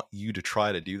to want you to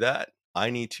try to do that, I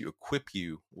need to equip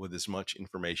you with as much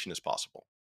information as possible.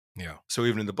 Yeah. So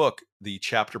even in the book, the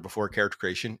chapter before character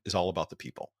creation is all about the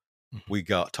people. Hmm. We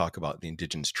talk about the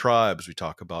indigenous tribes. We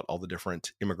talk about all the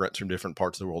different immigrants from different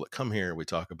parts of the world that come here. We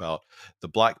talk about the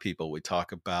black people. We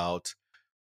talk about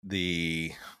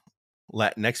the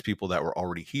Latinx people that were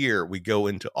already here. We go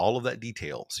into all of that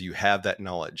detail so you have that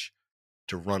knowledge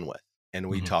to run with. And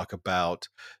we Hmm. talk about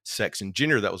sex and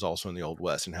gender that was also in the Old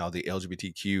West, and how the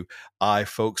LGBTQI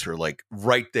folks are like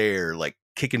right there, like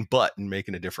kicking butt and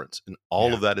making a difference. And all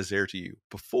Yeah. of that is there to you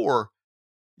before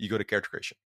you go to character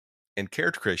creation. And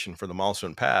character creation for the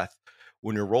milestone path,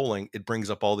 when you're rolling, it brings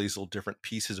up all these little different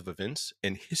pieces of events,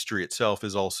 and history itself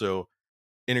is also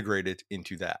integrated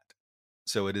into that.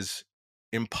 So it is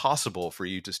impossible for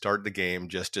you to start the game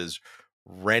just as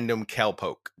random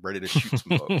cowpoke ready to shoot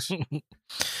some folks.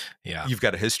 Yeah. You've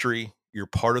got a history, you're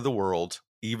part of the world.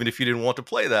 Even if you didn't want to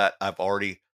play that, I've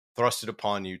already thrust it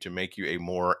upon you to make you a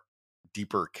more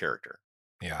deeper character.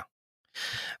 Yeah.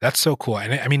 That's so cool.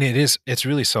 And I mean, it's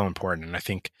really so important. And I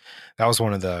think that was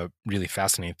one of the really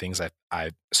fascinating things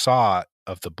I saw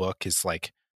of the book is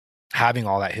like having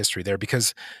all that history there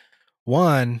because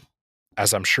one,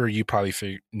 as I'm sure you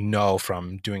probably know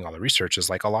from doing all the research, is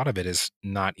like a lot of it is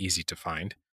not easy to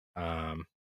find. Um,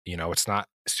 it's not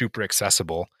super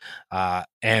accessible,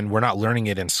 and we're not learning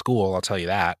it in school. I'll tell you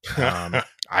that.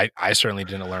 I certainly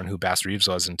didn't learn who Bass Reeves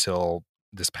was until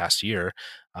this past year.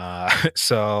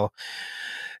 So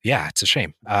yeah, it's a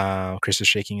shame. Chris is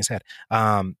shaking his head.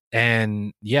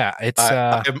 And yeah, it's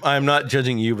I'm not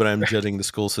judging you, but I'm judging the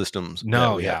school systems that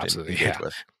no, we yeah, have to absolutely, engage yeah,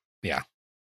 with. yeah.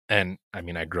 And I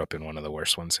mean, I grew up in one of the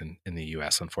worst ones in the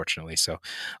US, unfortunately. So,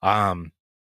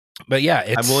 but yeah,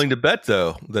 I'm willing to bet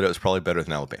though that it was probably better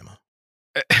than Alabama.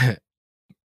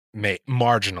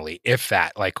 marginally, if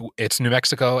that. Like it's New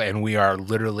Mexico, and we are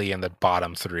literally in the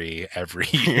bottom 3 every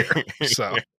year.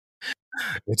 So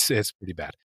it's pretty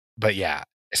bad. But yeah,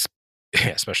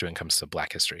 especially when it comes to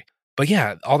Black history. But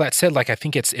yeah, all that said, like I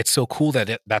think it's so cool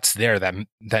that that's there.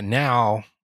 That now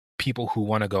people who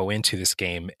want to go into this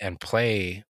game and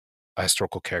play a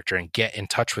historical character and get in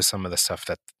touch with some of the stuff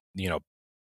that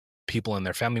people in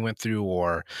their family went through,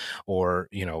 or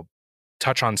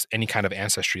touch on any kind of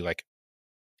ancestry, like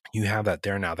you have that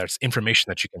there now. There's information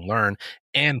that you can learn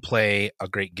and play a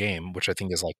great game, which I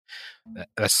think is like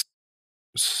that's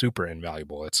super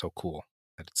invaluable. It's so cool.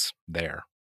 that it's there.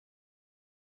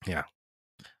 Yeah,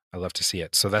 I love to see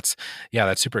it. So that's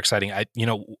super exciting. I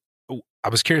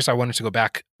was curious. I wanted to go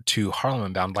back to Harlem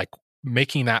Unbound, like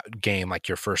making that game like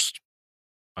your first,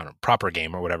 I don't know, proper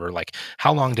game or whatever. Like,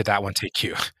 how long did that one take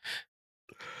you?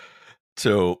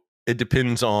 So it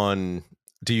depends on,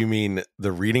 do you mean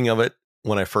the reading of it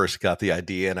when I first got the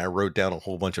idea and I wrote down a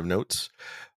whole bunch of notes,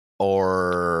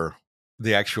 or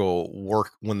the actual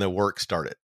work when the work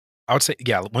started? I would say,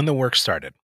 yeah, when the work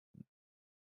started.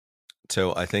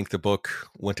 So I think the book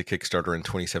went to Kickstarter in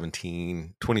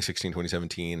 2017, 2016,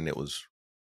 2017, and it was,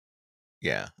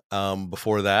 yeah.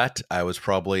 Before that, I was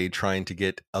probably trying to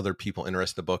get other people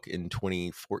interested in the book in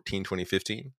 2014,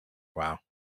 2015. Wow.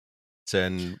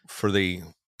 And for the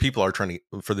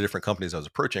different companies I was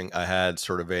approaching, I had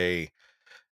sort of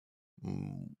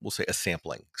we'll say a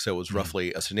sampling. So it was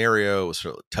roughly a scenario, it was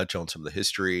sort of touch on some of the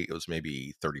history. It was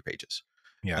maybe 30 pages.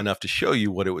 Yeah. Enough to show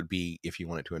you what it would be if you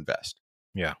wanted to invest.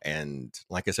 Yeah. And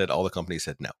like I said, all the companies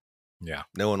said no. Yeah.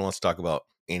 No one wants to talk about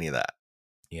any of that.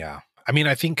 Yeah. I mean,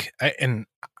 I think, and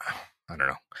I don't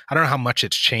know. I don't know how much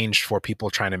it's changed for people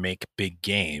trying to make big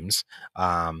games.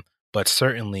 But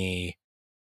certainly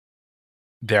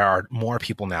there are more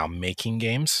people now making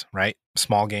games, right?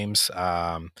 Small games,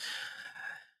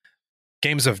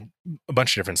 games of a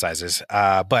bunch of different sizes.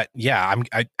 But yeah,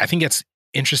 I think it's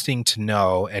interesting to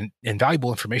know and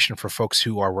valuable information for folks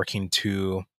who are working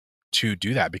to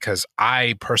do that, because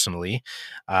I personally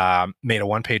made a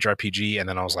 1-page RPG and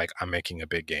then I was like, I'm making a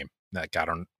big game. Like, I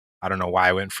don't know why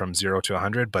I went from 0 to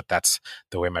 100, but that's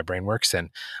the way my brain works. And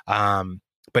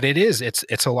but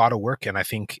it's a lot of work, and I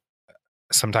think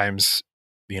sometimes,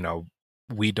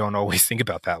 we don't always think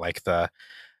about that. Like,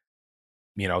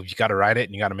 you got to write it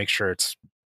and you got to make sure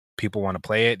people want to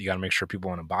play it. You got to make sure people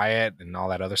want to buy it and all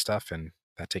that other stuff. And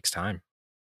that takes time.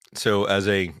 So as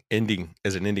an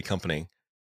indie company,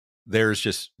 there's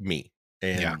just me.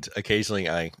 And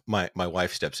occasionally my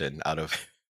wife steps in out of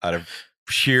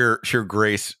sheer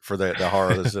grace for the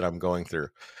horrors that I'm going through.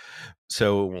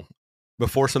 So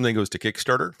before something goes to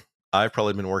Kickstarter, I've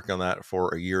probably been working on that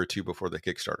for a year or two before the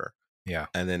Kickstarter. Yeah.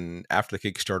 And then after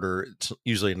the Kickstarter, it's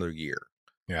usually another year.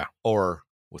 Yeah. Or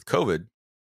with COVID,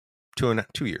 2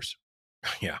 years.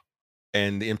 Yeah.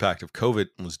 And the impact of COVID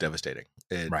was devastating.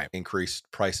 It increased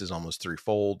prices almost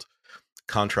threefold.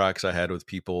 Contracts I had with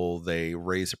people, they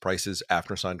raised the prices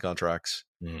after signed contracts.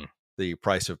 The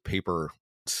price of paper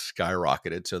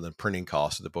skyrocketed. So the printing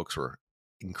costs of the books were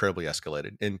incredibly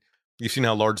escalated. And you've seen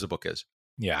how large the book is.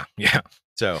 Yeah. Yeah.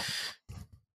 So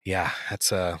yeah,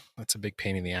 that's a big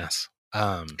pain in the ass.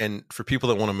 And for people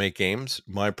that want to make games,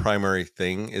 my primary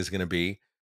thing is going to be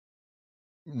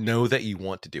know that you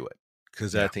want to do it.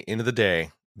 Because at the end of the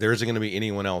day, there isn't going to be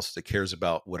anyone else that cares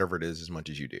about whatever it is as much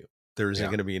as you do. There isn't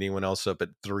going to be anyone else up at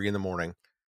 3 a.m,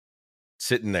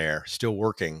 sitting there still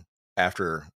working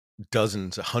after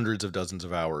hundreds of dozens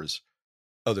of hours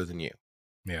other than you.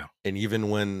 Yeah. And even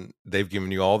when they've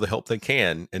given you all the help they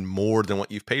can and more than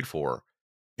what you've paid for,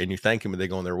 and you thank them and they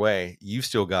go on their way, you've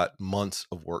still got months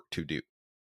of work to do.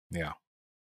 Yeah.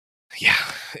 Yeah.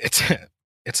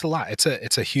 It's a lot.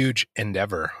 It's a huge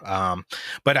endeavor.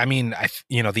 But I mean,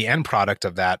 the end product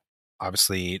of that,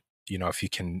 obviously, if you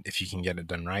can get it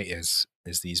done right, is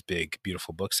these big,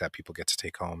 beautiful books that people get to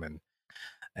take home.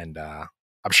 And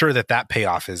I'm sure that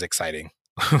payoff is exciting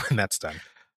when that's done.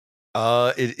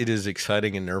 It is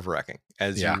exciting and nerve wracking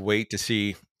as you wait to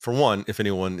see, for one, if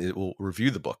anyone will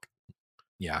review the book.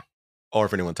 Yeah. Or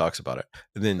if anyone talks about it.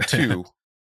 And then 2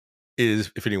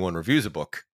 is if anyone reviews a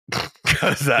book.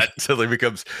 Because that suddenly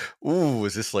becomes, ooh,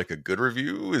 is this like a good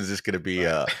review? Is this going to be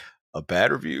a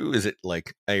bad review? Is it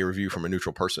like a review from a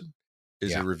neutral person?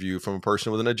 Is it a review from a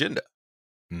person with an agenda?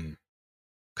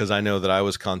 Because I know that I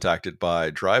was contacted by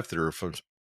DriveThru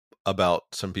about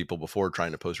some people before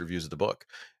trying to post reviews of the book.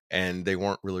 And they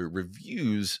weren't really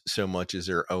reviews so much as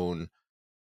their own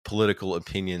political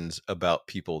opinions about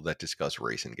people that discuss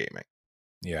race in gaming.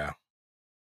 Yeah.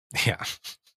 Yeah.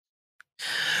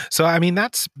 So, I mean,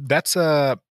 that's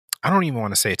I don't even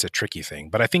want to say it's a tricky thing,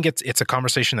 but I think it's a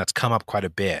conversation that's come up quite a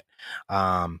bit.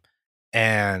 And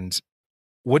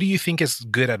what do you think is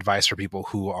good advice for people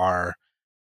who are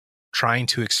trying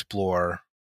to explore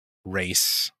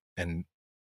race and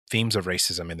themes of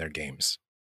racism in their games?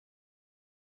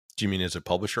 Do you mean as a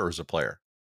publisher or as a player?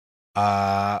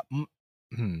 As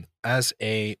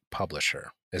a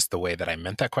publisher is the way that I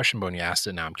meant that question, but when you asked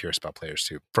it, now I'm curious about players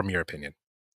too, from your opinion.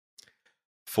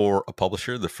 For a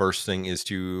publisher, the first thing is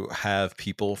to have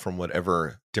people from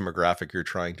whatever demographic you're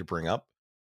trying to bring up,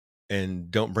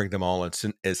 and don't bring them all as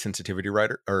sensitivity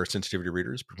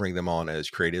readers, but bring them on as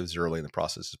creatives early in the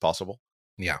process as possible.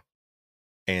 Yeah.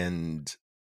 and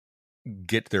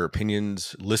get their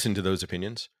opinions, listen to those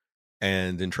opinions,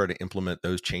 and then try to implement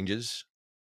those changes.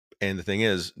 And the thing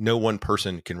is, no one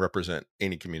person can represent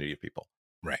any community of people.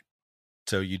 Right.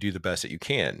 So you do the best that you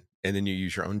can, and then you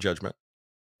use your own judgment.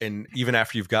 And even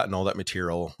after you've gotten all that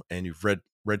material and you've read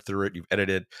through it, you've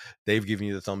edited, they've given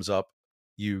you the thumbs up,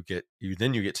 you get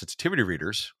sensitivity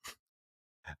readers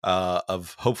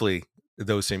of hopefully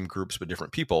those same groups but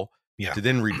different people to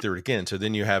then read through it again. So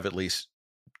then you have at least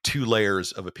 2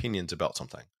 layers of opinions about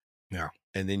something. Yeah.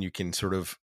 And then you can sort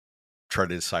of try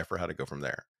to decipher how to go from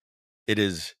there. It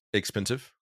is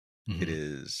expensive. Mm-hmm. It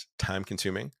is time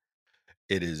consuming.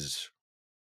 It is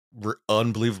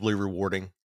unbelievably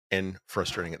rewarding and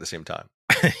frustrating at the same time.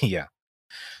 Yeah.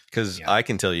 Because I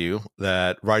can tell you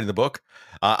that writing the book,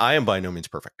 I am by no means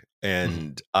perfect.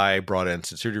 And I brought in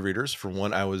sensitivity readers. For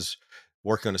one, I was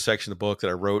working on a section of the book that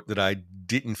I wrote that I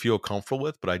didn't feel comfortable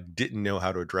with, but I didn't know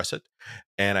how to address it.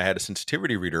 And I had a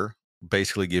sensitivity reader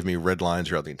basically give me red lines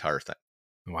throughout the entire thing.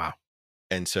 Wow.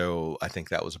 And so I think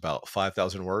that was about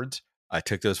 5,000 words. I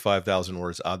took those 5,000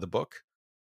 words out of the book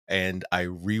and I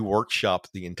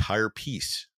reworkshopped the entire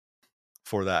piece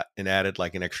for that and added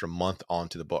like an extra month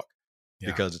onto the book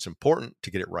because it's important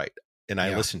to get it right. And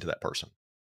I listened to that person.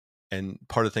 And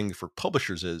part of the thing for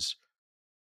publishers is,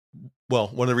 well,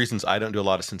 one of the reasons I don't do a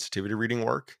lot of sensitivity reading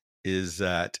work is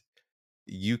that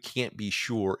you can't be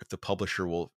sure if the publisher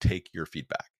will take your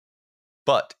feedback,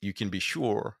 but you can be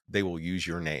sure they will use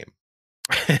your name.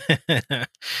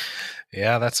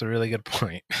 Yeah, that's a really good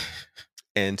point.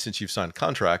 And since you've signed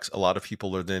contracts, a lot of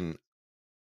people are then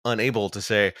unable to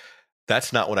say,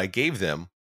 that's not what I gave them.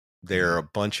 They're a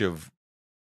bunch of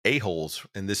a-holes,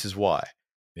 and this is why.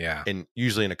 Yeah. And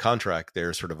usually in a contract,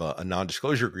 there's sort of a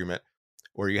non-disclosure agreement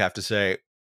where you have to say,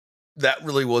 that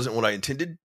really wasn't what I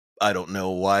intended. I don't know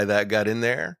why that got in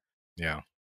there. Yeah.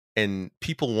 And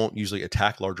people won't usually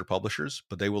attack larger publishers,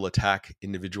 but they will attack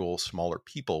individual smaller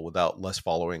people without less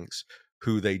followings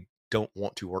who they don't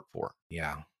want to work for.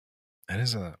 Yeah. That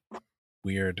is a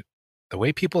weird, the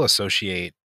way people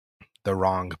associate the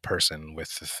wrong person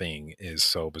with the thing is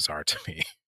so bizarre to me.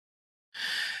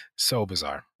 So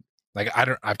bizarre. Like,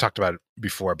 I've talked about it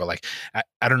before, but like,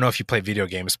 I don't know if you play video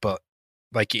games, but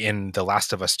like in The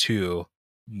Last of Us 2,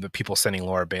 the people sending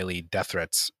Laura Bailey death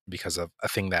threats because of a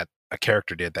thing that a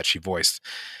character did that she voiced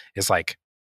is like,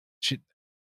 she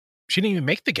didn't even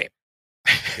make the game.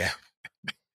 Yeah.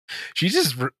 She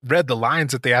just read the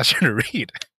lines that they asked her to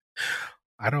read.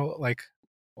 I don't like,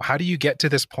 how do you get to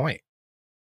this point?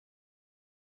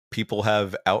 People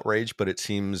have outrage, but it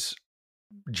seems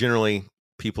generally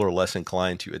people are less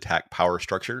inclined to attack power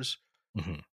structures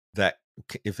that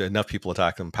if enough people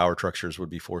attack them, power structures would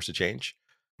be forced to change.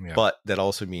 Yeah. But that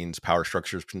also means power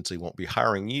structures potentially won't be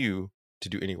hiring you to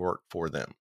do any work for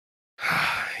them.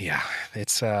 Yeah,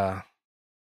 it's the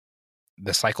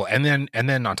cycle. And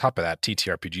then on top of that,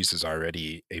 TTRPGs is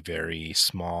already a very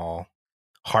small,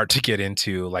 hard to get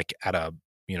into, like at a,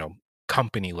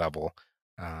 company level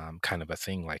kind of a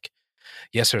thing. Like,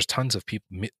 yes, there's tons of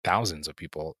people, thousands of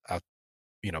people out,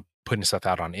 putting stuff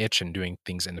out on itch and doing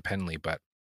things independently, but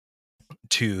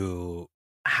to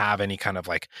have any kind of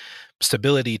like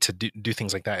stability to do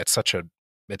things like that,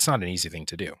 it's not an easy thing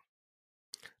to do.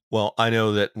 Well, I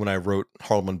know that when I wrote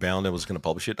Harlem Unbound and was going to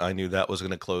publish it, I knew that was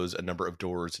going to close a number of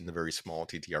doors in the very small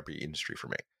TTRPG industry for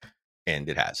me. And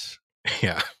it has.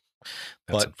 Yeah.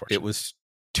 That's unfortunate. It was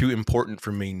too important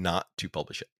for me not to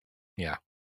publish it. Yeah.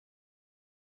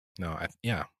 No, I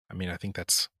mean, I think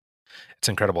it's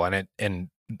incredible. And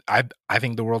I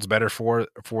think the world's better for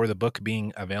the book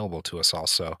being available to us all.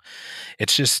 So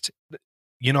it's just,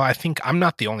 I think I'm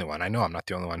not the only one. I know I'm not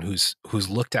the only one who's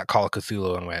looked at Call of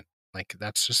Cthulhu and went, like,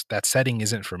 that's just, that setting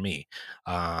isn't for me.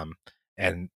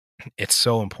 And it's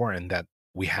so important that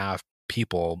we have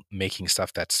people making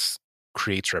stuff that's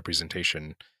creates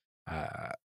representation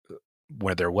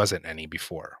where there wasn't any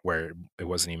before, where it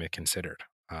wasn't even considered,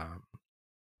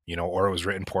 or it was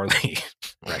written poorly.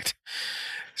 Right.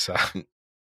 So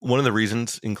one of the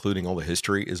reasons, including all the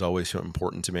history, is always so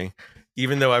important to me.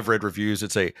 Even though I've read reviews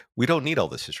that say, we don't need all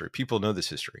this history. People know this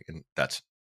history. And that's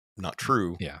not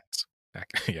true. Yeah.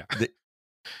 Yeah.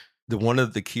 The one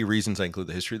of the key reasons I include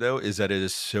the history, though, is that it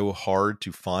is so hard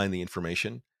to find the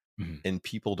information and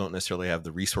people don't necessarily have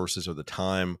the resources or the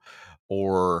time,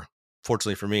 or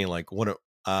fortunately for me, like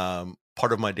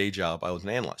part of my day job, I was an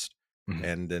analyst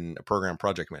and then a program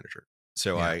project manager.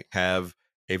 So I have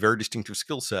a very distinctive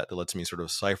skill set that lets me sort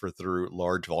of cipher through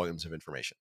large volumes of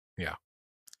information. Yeah.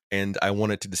 And I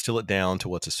wanted to distill it down to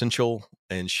what's essential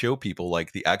and show people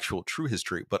like the actual true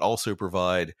history, but also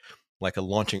provide like a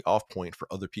launching off point for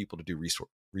other people to do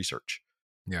research.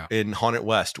 Yeah. In Haunted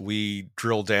West, we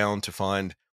drilled down to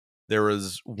find there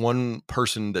was one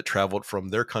person that traveled from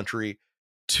their country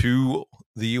to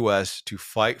the US to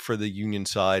fight for the Union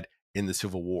side in the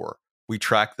Civil War. We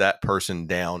tracked that person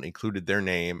down, included their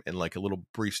name and like a little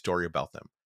brief story about them.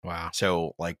 Wow.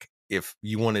 So like if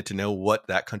you wanted to know what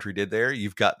that country did there,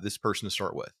 you've got this person to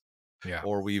start with. Yeah.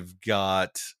 Or we've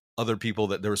got other people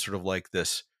that there was sort of like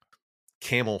this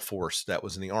camel force that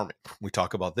was in the army. We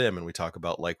talk about them and we talk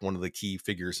about like one of the key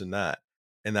figures in that.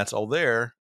 And that's all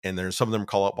there. And there's some of them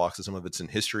call out boxes, some of it's in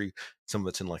history, some of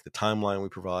it's in like the timeline we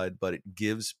provide, but it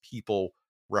gives people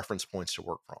reference points to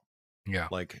work from. Yeah.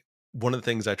 Like one of the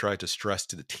things I tried to stress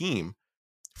to the team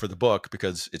for the book,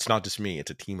 because it's not just me,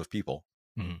 it's a team of people,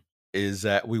 is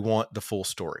that we want the full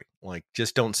story. Like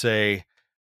just don't say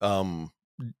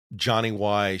Johnny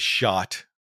Y shot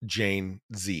Jane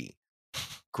Z.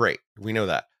 Great. We know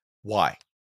that. Why?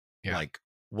 Yeah. Like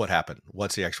what happened?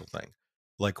 What's the actual thing?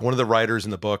 Like one of the writers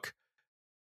in the book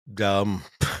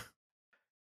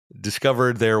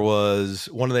discovered there was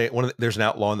there's an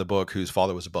outlaw in the book whose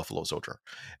father was a Buffalo Soldier,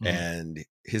 and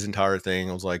his entire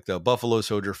thing was like the Buffalo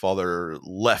Soldier father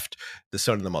left the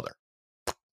son and the mother.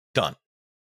 Done.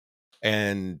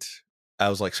 And I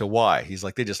was like, so why? He's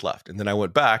like, they just left. And then I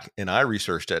went back and I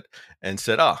researched it and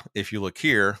said, if you look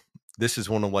here, this is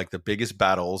one of like the biggest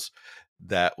battles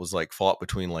that was like fought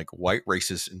between like white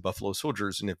racists and Buffalo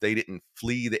Soldiers. And if they didn't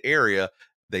flee the area,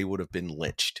 they would have been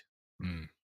lynched.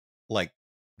 Like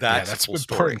that's important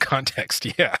story. Context.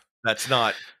 Yeah. That's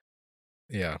not.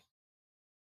 Yeah.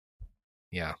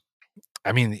 Yeah.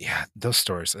 I mean, yeah, those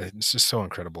stories, it's just so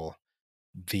incredible.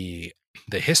 The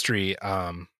history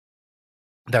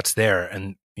that's there.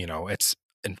 And, you know, it's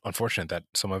unfortunate that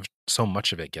so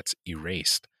much of it gets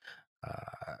erased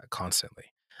constantly.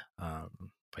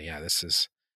 But yeah, this is,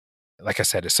 like I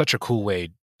said, it's such a cool way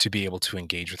to be able to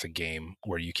engage with a game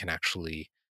where you can actually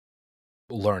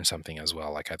learn something as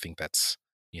well. Like I think that's,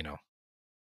 you know,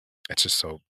 it's just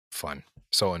so fun,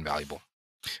 so invaluable.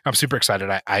 I'm super excited.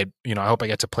 I hope I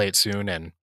get to play it soon.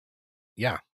 And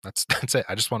yeah, that's it.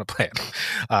 I just want to play it.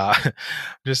 I'm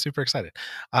just super excited.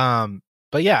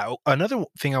 But yeah, another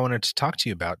thing I wanted to talk to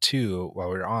you about too, while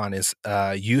we're on, is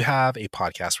you have a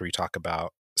podcast where you talk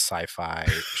about sci-fi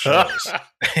shows.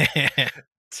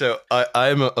 So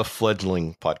I'm a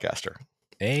fledgling podcaster.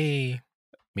 Hey,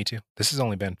 me too. This has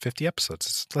only been 50 episodes.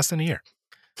 It's less than a year.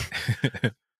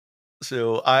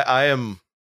 So I am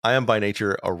by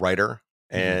nature a writer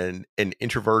and an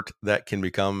introvert that can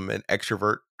become an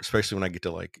extrovert, especially when I get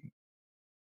to like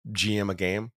GM a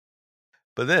game.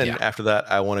 But then after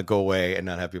that, I want to go away and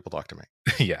not have people talk to me.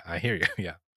 Yeah, I hear you.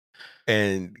 Yeah.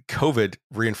 And COVID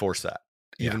reinforced that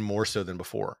even more so than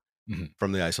before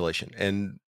from the isolation.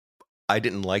 And I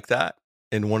didn't like that.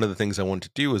 And one of the things I wanted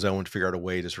to do is I wanted to figure out a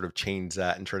way to sort of change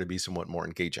that and try to be somewhat more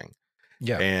engaging.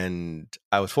 Yeah. And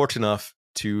I was fortunate enough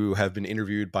to have been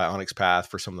interviewed by Onyx Path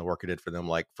for some of the work I did for them,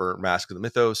 like for Mask of the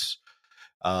Mythos.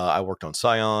 I worked on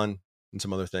Scion and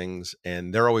some other things,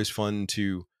 and they're always fun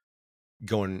to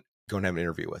go and have an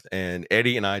interview with. And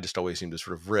Eddie and I just always seemed to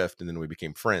sort of rift, and then we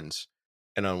became friends.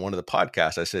 And on one of the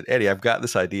podcasts, I said, Eddie, I've got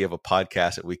this idea of a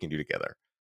podcast that we can do together.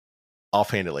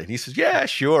 Offhandedly. And he says, yeah,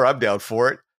 sure, I'm down for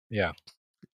it. Yeah.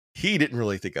 He didn't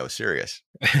really think I was serious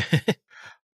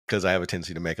because I have a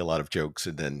tendency to make a lot of jokes.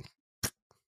 And then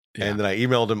I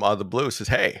emailed him out of the blue, says,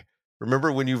 hey,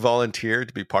 remember when you volunteered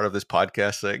to be part of this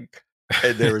podcast thing?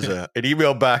 And there was an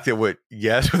email back that went,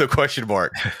 yes, with a question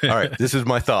mark. All right, this is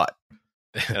my thought.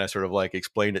 And I sort of like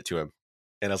explained it to him.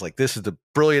 And I was like, this is the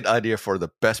brilliant idea for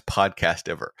the best podcast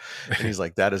ever. And he's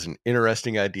like, that is an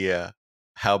interesting idea.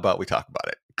 How about we talk about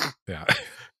it? Yeah.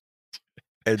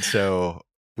 And so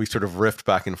we sort of riffed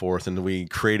back and forth, and we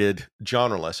created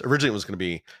Genreless. Originally, it was going to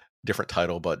be a different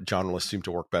title, but Genreless seemed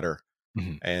to work better.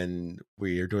 And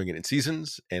we are doing it in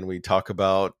seasons, and we talk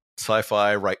about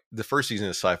sci-fi. Right, the first season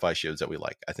is sci-fi shows that we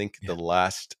like. I think the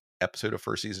last episode of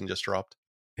first season just dropped.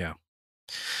 Yeah,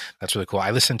 that's really cool.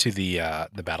 I listened to the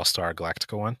Battlestar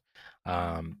Galactica one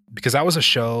because that was a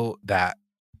show that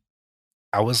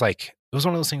I was like, it was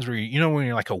one of those things where when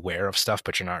you're like aware of stuff,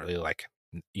 but you're not really like,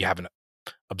 you haven't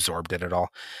absorbed it at all,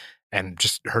 and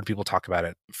just heard people talk about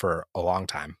it for a long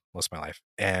time, most of my life.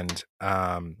 And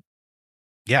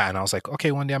yeah, and I was like,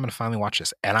 okay, one day I'm going to finally watch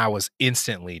this. And I was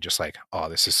instantly just like, oh,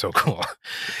 this is so cool.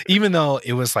 Even though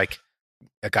it was like,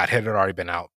 it had already been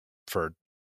out for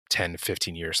 10,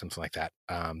 15 years, something like that.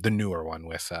 The newer one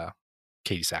with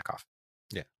Katie Sackhoff.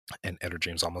 Yeah. And Edward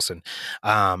James Olmoston.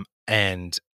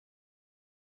 And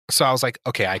so I was like,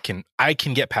 okay, I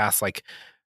can get past like,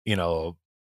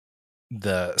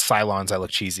 the Cylons that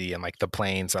look cheesy and like the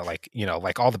planes that like,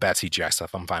 like all the bad CGI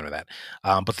stuff. I'm fine with that.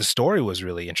 But the story was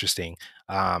really interesting.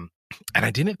 And I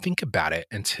didn't think about it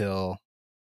until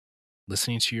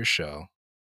listening to your show.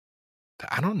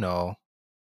 I don't know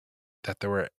that there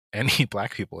were any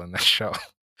black people in that show.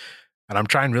 And I'm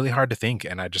trying really hard to think,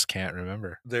 and I just can't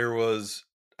remember. There was,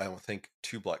 I don't think,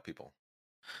 2 black people.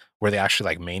 Were they actually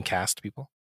like main cast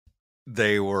people?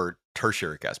 They were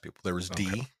tertiary cast people. There was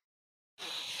D.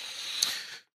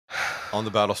 On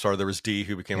the Battlestar, there was D,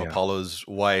 who became Apollo's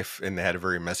wife, and they had a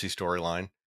very messy storyline.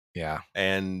 Yeah.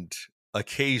 And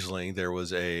occasionally there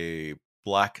was a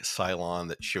black Cylon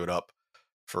that showed up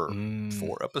for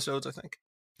 4 episodes, I think.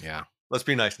 Yeah. Let's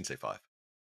be nice and say 5.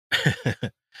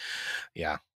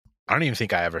 Yeah. I don't even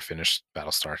think I ever finished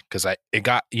Battlestar because it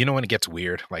got, when it gets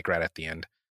weird, like right at the end.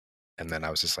 And then I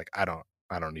was just like, I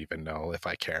don't even know if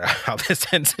I care how this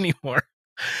ends anymore.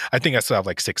 I think I still have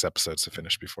like 6 episodes to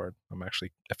finish before I'm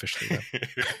actually officially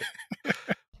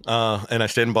done. And I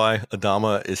stand by,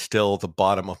 Adama is still the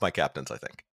bottom of my captains, I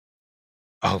think.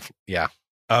 Oh, yeah.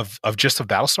 Of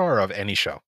Battlestar or of any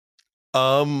show?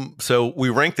 So we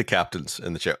rank the captains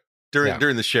in the show.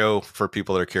 During the show, for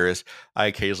people that are curious, I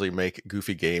occasionally make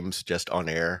goofy games just on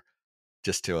air,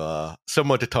 just to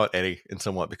somewhat to taunt Eddie and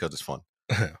somewhat because it's fun.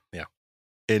 Yeah.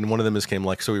 And one of them came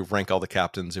like, so we rank all the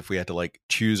captains. If we had to like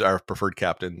choose our preferred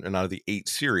captain, and out of the 8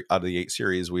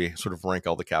 series, we sort of rank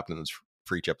all the captains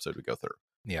for each episode we go through.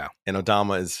 Yeah. And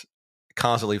Adama is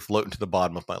constantly floating to the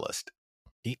bottom of my list.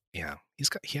 He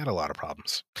had a lot of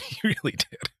problems. He really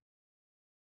did.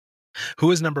 Who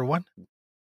is number 1?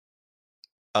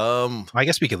 I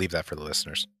guess we could leave that for the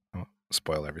listeners. I'll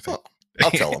spoil everything. Well,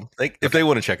 I'll tell them. If they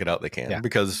want to check it out, they can.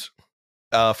 Because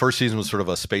first season was sort of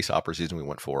a space opera season we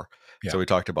went for. Yeah. So we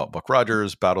talked about Buck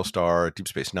Rogers, Battlestar, Deep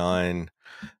Space Nine,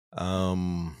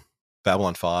 Babylon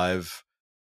 5,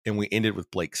 and we ended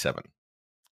with Blake 7.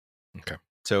 Okay.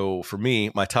 So for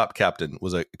me, my top captain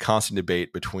was a constant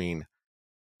debate between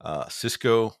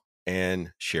Sisko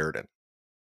and Sheridan.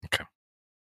 Okay.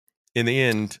 In the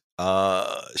end,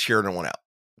 Sheridan won out.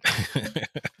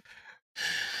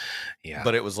 Yeah.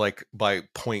 But it was like by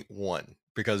 0.1,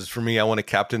 because for me, I want a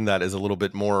captain that is a little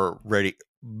bit more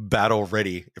battle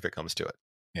ready if it comes to it.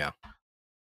 Yeah.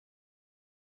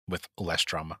 With less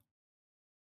drama.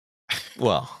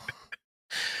 Well,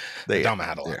 Adama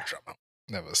had a lot of drama.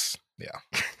 That was,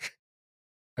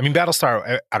 I mean,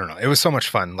 Battlestar, I don't know. It was so much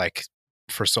fun, like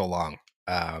for so long.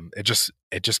 It just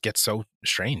gets so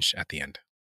strange at the end.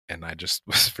 And I just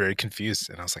was very confused.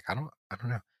 And I was like, I don't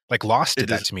know. Like Lost did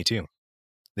that to me too.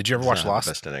 Did you ever watch Lost?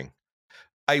 Best ending.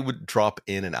 I would drop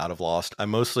in and out of Lost. I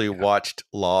mostly watched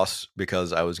Lost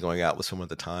because I was going out with someone at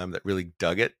the time that really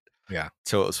dug it. Yeah.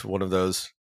 So it was one of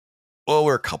those, well,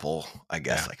 we're a couple. I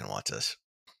guess I can watch this.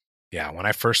 Yeah. When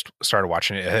I first started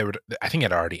watching it, I think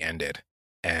it already ended.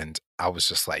 And I was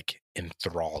just like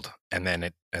enthralled. And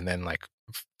then like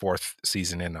 4th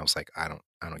season in, I was like, I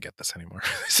don't get this anymore.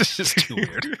 This is just too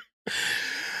weird.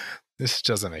 This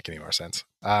doesn't make any more sense.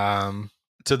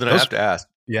 So then I have to ask,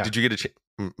 did you get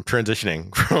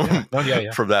transitioning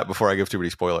from that before I give too many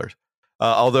spoilers?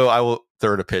 Although I will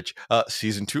throw in a pitch.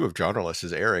 Season 2 of Genreless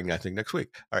is airing, I think, next week.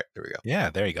 All right, there we go. Yeah,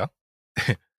 there you go.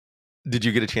 Did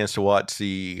you get a chance to watch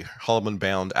the Holloman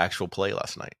Bound actual play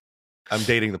last night? I'm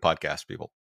dating the podcast,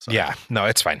 people. Sorry. Yeah, no,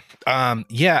 it's fine.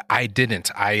 Yeah, I didn't.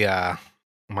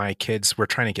 My kids were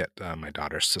trying to get my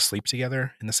daughters to sleep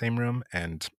together in the same room,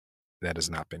 and that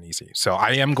has not been easy. So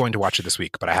I am going to watch it this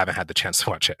week, but I haven't had the chance to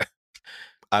watch it.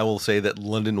 I will say that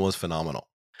London was phenomenal.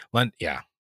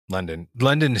 London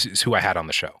is who I had on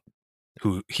the show.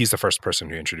 He's the first person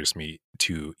who introduced me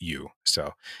to you.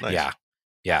 So nice.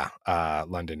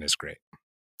 London is great.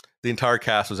 The entire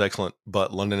cast was excellent,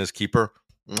 but London as keeper.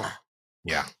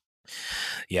 Yeah.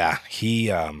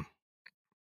 He's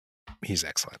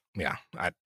excellent. Yeah. I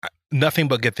nothing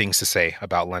but good things to say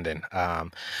about London.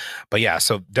 But yeah,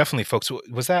 so definitely, folks.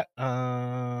 Was that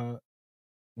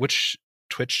which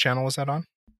Twitch channel was that on?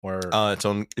 Or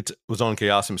it was on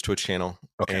Chaosium's Twitch channel,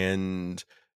 okay. And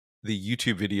the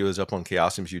YouTube video is up on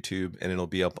Chaosium's YouTube, and it'll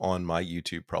be up on my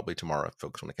YouTube probably tomorrow if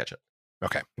folks want to catch it.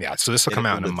 Okay, yeah. So this will come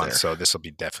out in a month, so this will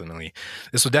definitely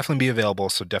be available.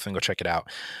 So definitely go check it out.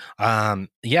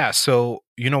 Yeah. So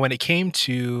when it came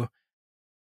to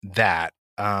that,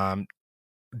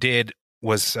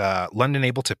 was London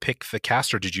able to pick the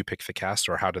cast, or did you pick the cast,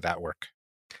 or how did that work?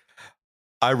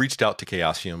 I reached out to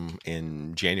Chaosium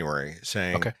in January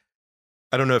saying, okay.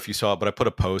 I don't know if you saw it, but I put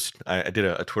a post. I did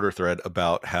a Twitter thread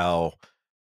about how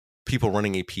people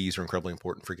running APs are incredibly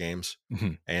important for games.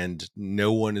 Mm-hmm. And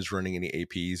no one is running any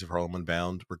APs of Harlem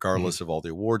Unbound, regardless of all the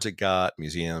awards it got,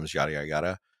 museums, yada, yada,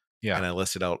 yada. Yeah. and I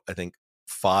listed out, I think,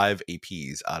 5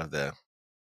 APs out of the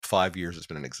 5 years it's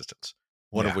been in existence,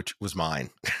 one of Yeah. which was mine.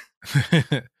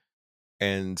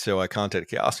 And so I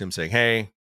contacted Chaosium saying,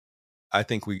 "Hey, I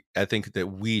think that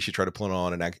we should try to put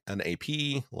on an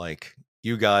AP. Like,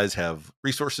 you guys have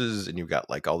resources and you've got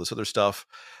like all this other stuff.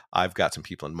 I've got some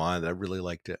people in mind that I really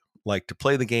like to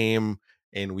play the game,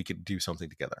 and we could do something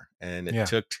together." And it Yeah.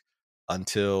 took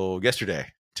until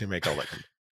yesterday to make all that come.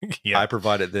 Yeah. I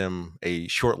provided them a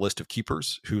short list of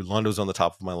keepers, who Lundo's on the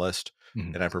top of my list,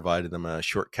 Mhm. and I provided them a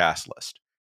short cast list.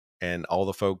 And all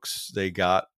the folks they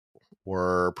got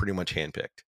were pretty much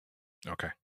handpicked. Okay.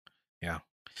 Yeah.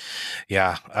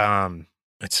 Yeah.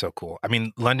 It's so cool. I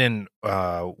mean, London,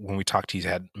 when we talked, he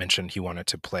had mentioned he wanted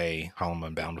to play Harlem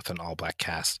Unbound with an all black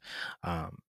cast.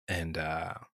 And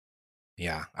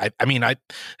yeah, I mean,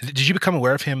 did you become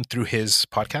aware of him through his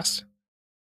podcast?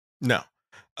 No.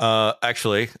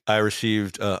 Actually, I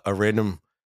received a random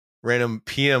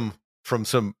PM from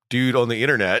some dude on the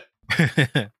internet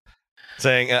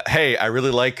saying, "Hey, I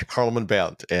really like Harlem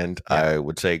Unbound," and Yeah. I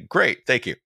would say, "Great, thank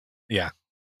you." Yeah.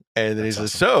 And then he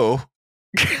That's says, awesome.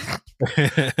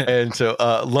 "So," and so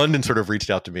London sort of reached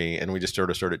out to me, and we just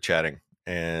sort of started chatting,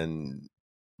 and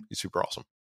he's super awesome.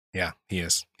 Yeah, he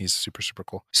is. He's super, super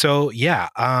cool. So yeah,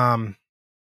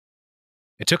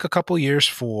 it took a couple years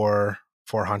for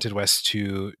Haunted West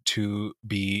to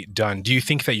be done. Do you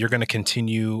think that you're going to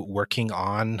continue working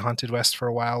on Haunted West for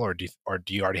a while, or do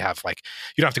you already have, like,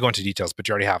 you don't have to go into details, but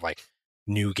you already have like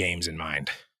new games in mind?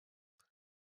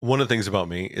 One of the things about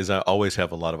me is I always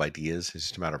have a lot of ideas. It's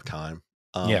just a matter of time.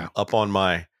 Yeah. Up on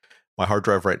my hard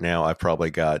drive right now, I've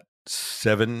probably got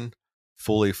 7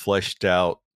 fully fleshed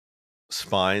out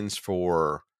spines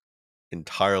for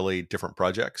entirely different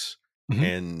projects. Mhm.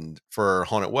 And for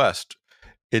Haunted West,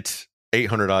 it's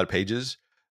 800 odd pages,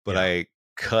 but Yeah. I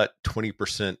cut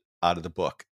 20% out of the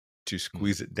book to Mhm.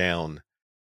 squeeze it down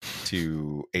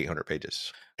to 800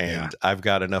 pages. Yeah. And I've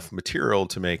got enough material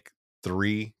to make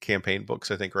 3 campaign books,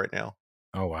 I think, right now.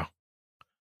 Oh wow.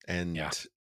 And Yeah.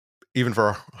 even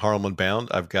for Harlem Unbound,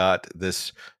 I've got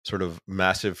this sort of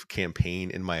massive campaign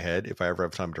in my head, if I ever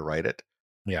have time to write it,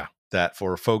 Yeah. that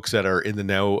for folks that are in the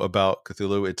know about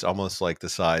Cthulhu, it's almost like the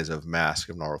size of Mask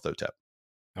of Nyarlathotep.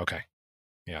 Okay.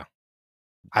 Yeah.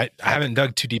 I haven't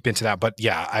dug too deep into that, but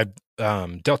yeah,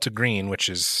 Delta Green, which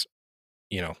is,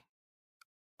 you know,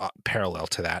 parallel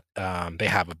to that. They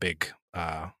have a big,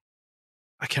 I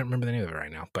can't remember the name of it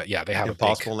right now, but yeah, they have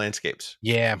Impossible a big, Landscapes.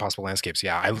 yeah, Impossible Landscapes.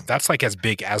 Yeah, that's like as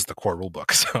big as the core rule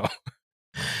book. So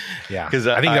yeah, Because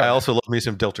I think I also love me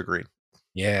some Delta Green.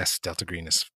 yes, Delta Green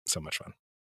is so much fun.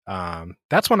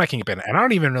 That's one I can get in, and I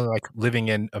don't even really like living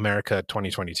in America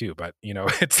 2022, but you know,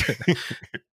 it's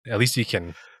at least you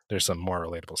can. There's some more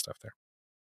relatable stuff there.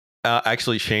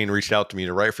 Actually, Shane reached out to me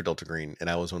to write for Delta Green, and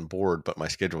I was on board, but my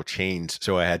schedule changed,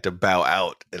 so I had to bow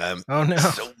out, and I'm Oh no,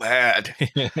 so mad.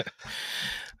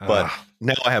 But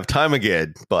now I have time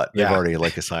again, but they've yeah. already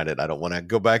like assigned it. I don't want to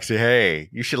go back and say, "Hey,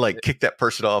 you should like kick that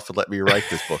person off and let me write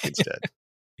this book instead."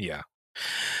 Yeah.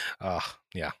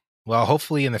 Yeah. Well,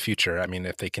 hopefully in the future, I mean,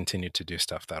 if they continue to do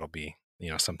stuff, that'll be, you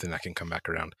know, something that can come back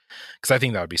around, because I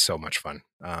think that would be so much fun.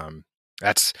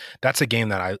 That's a game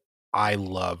that I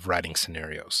love writing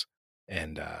scenarios,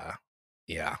 and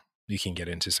yeah, you can get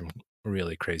into some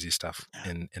really crazy stuff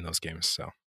in those games.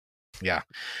 So yeah,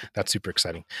 that's super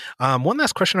exciting. One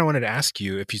last question I wanted to ask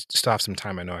you, if you still have some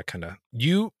time. I know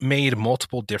you made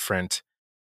multiple different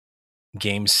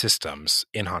game systems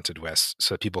in Haunted West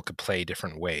so that people could play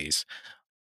different ways.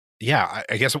 Yeah,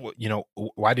 I guess, you know,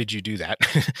 why did you do that?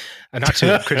 And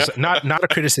not a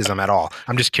criticism at all.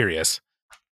 I'm just curious.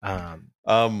 One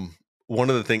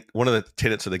of the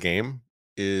tenets of the game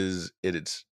is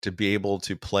it's to be able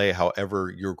to play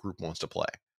however your group wants to play.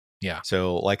 Yeah.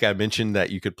 So, like I mentioned, that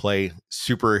you could play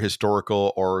super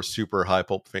historical or super high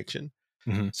pulp fiction.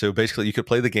 Mm-hmm. So basically, you could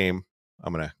play the game.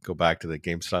 I'm going to go back to the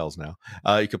game styles now.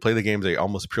 You could play the game as a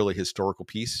almost purely historical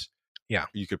piece. Yeah.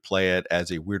 You could play it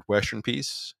as a weird Western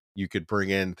piece. You could bring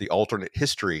in the alternate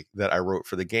history that I wrote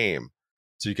for the game.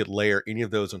 So you could layer any of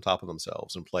those on top of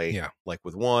themselves and play like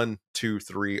with 1, 2,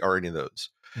 3, or any of those.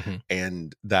 Mm-hmm.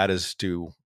 And that is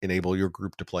to enable your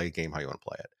group to play a game how you want to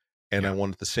play it. And I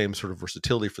wanted the same sort of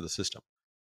versatility for the system.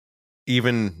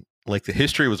 Even like the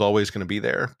history was always going to be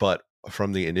there, but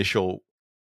from the initial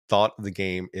thought of the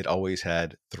game, it always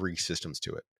had 3 systems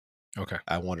to it. Okay.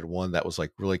 I wanted one that was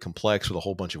like really complex with a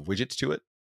whole bunch of widgets to it.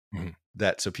 Mm-hmm.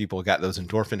 That so people got those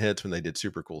endorphin hits when they did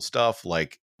super cool stuff.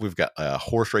 Like we've got a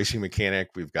horse racing mechanic,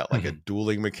 we've got like a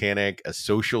dueling mechanic, a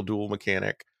social duel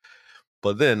mechanic.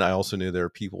 But then I also knew there are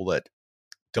people that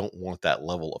don't want that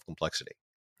level of complexity.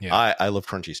 Yeah. I love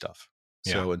crunchy stuff.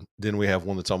 So and then we have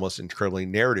one that's almost incredibly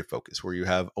narrative focused, where you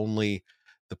have only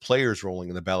the players rolling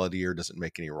and the balladeer doesn't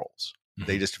make any rolls.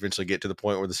 They just eventually get to the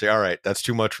point where they say, all right, that's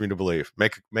too much for me to believe.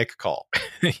 Make a call.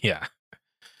 Yeah.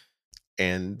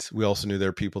 And we also knew there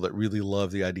are people that really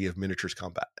love the idea of miniatures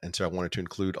combat. And so I wanted to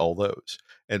include all those.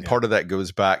 And part of that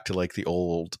goes back to like the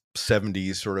old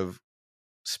 70s sort of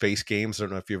space games. I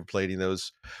don't know if you ever played any of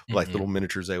those, like little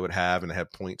miniatures they would have, and they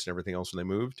had points and everything else when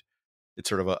they moved. It's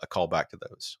sort of a callback to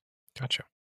those. Gotcha.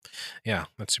 Yeah,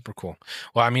 that's super cool.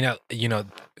 Well, I mean,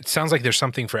 it sounds like there's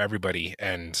something for everybody,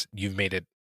 and you've made it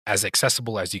as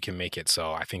accessible as you can make it.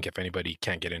 So I think if anybody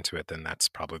can't get into it, then that's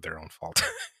probably their own fault.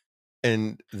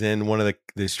 And then one of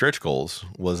the stretch goals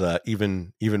was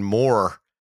even more,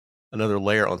 another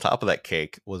layer on top of that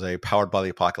cake was a Powered by the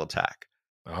Apocalypse hack.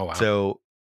 Oh, wow. So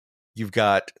you've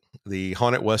got the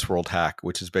Haunted Westworld hack,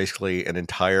 which is basically an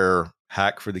entire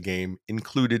hack for the game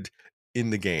included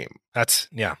in the game. That's,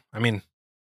 yeah. I mean,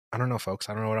 I don't know, folks.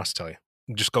 I don't know what else to tell you.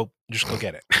 Just go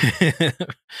get it.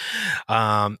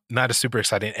 That is super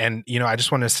exciting. And, I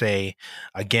just want to say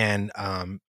again,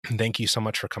 thank you so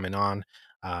much for coming on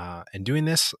and doing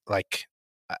this. Like,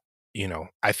 I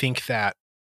think that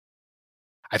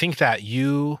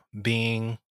you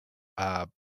being a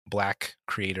Black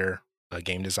creator, a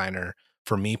game designer,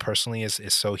 for me personally is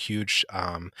so huge,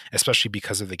 especially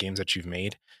because of the games that you've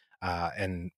made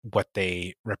and what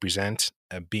they represent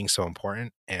being so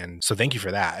important. And so thank you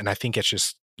for that. And I think it's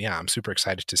just, I'm super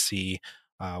excited to see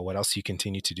what else you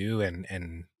continue to do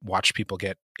and watch people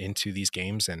get into these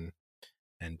games and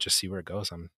just see where it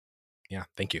goes.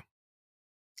 Thank you.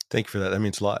 Thank you for that. That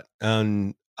means a lot.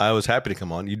 And I was happy to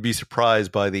come on. You'd be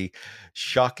surprised by the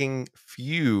shocking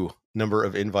few number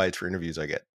of invites for interviews I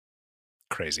get.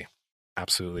 Crazy.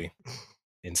 Absolutely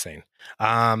insane.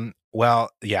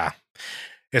 Well, yeah,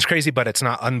 it's crazy, but it's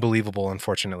not unbelievable,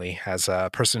 unfortunately. As a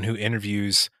person who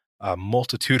interviews a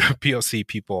multitude of POC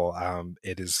people,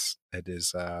 it is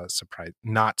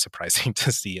not surprising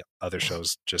to see other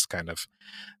shows just kind of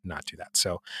not do that.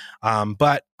 So,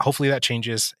 but hopefully that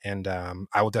changes, and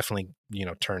I will definitely,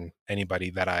 turn anybody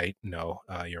that I know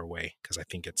your way, because I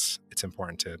think it's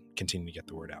important to continue to get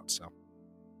the word out. So,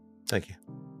 thank you.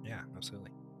 Yeah,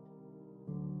 absolutely.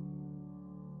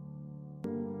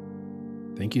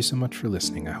 Thank you so much for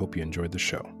listening. I hope you enjoyed the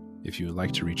show. If you would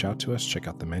like to reach out to us, check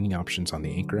out the many options on the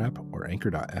Anchor app or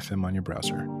anchor.fm on your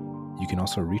browser. You can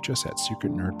also reach us at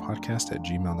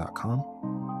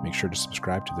secretnerdpodcast@gmail.com. Make sure to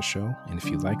subscribe to the show, and if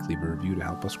you'd like, leave a review to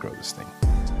help us grow this thing.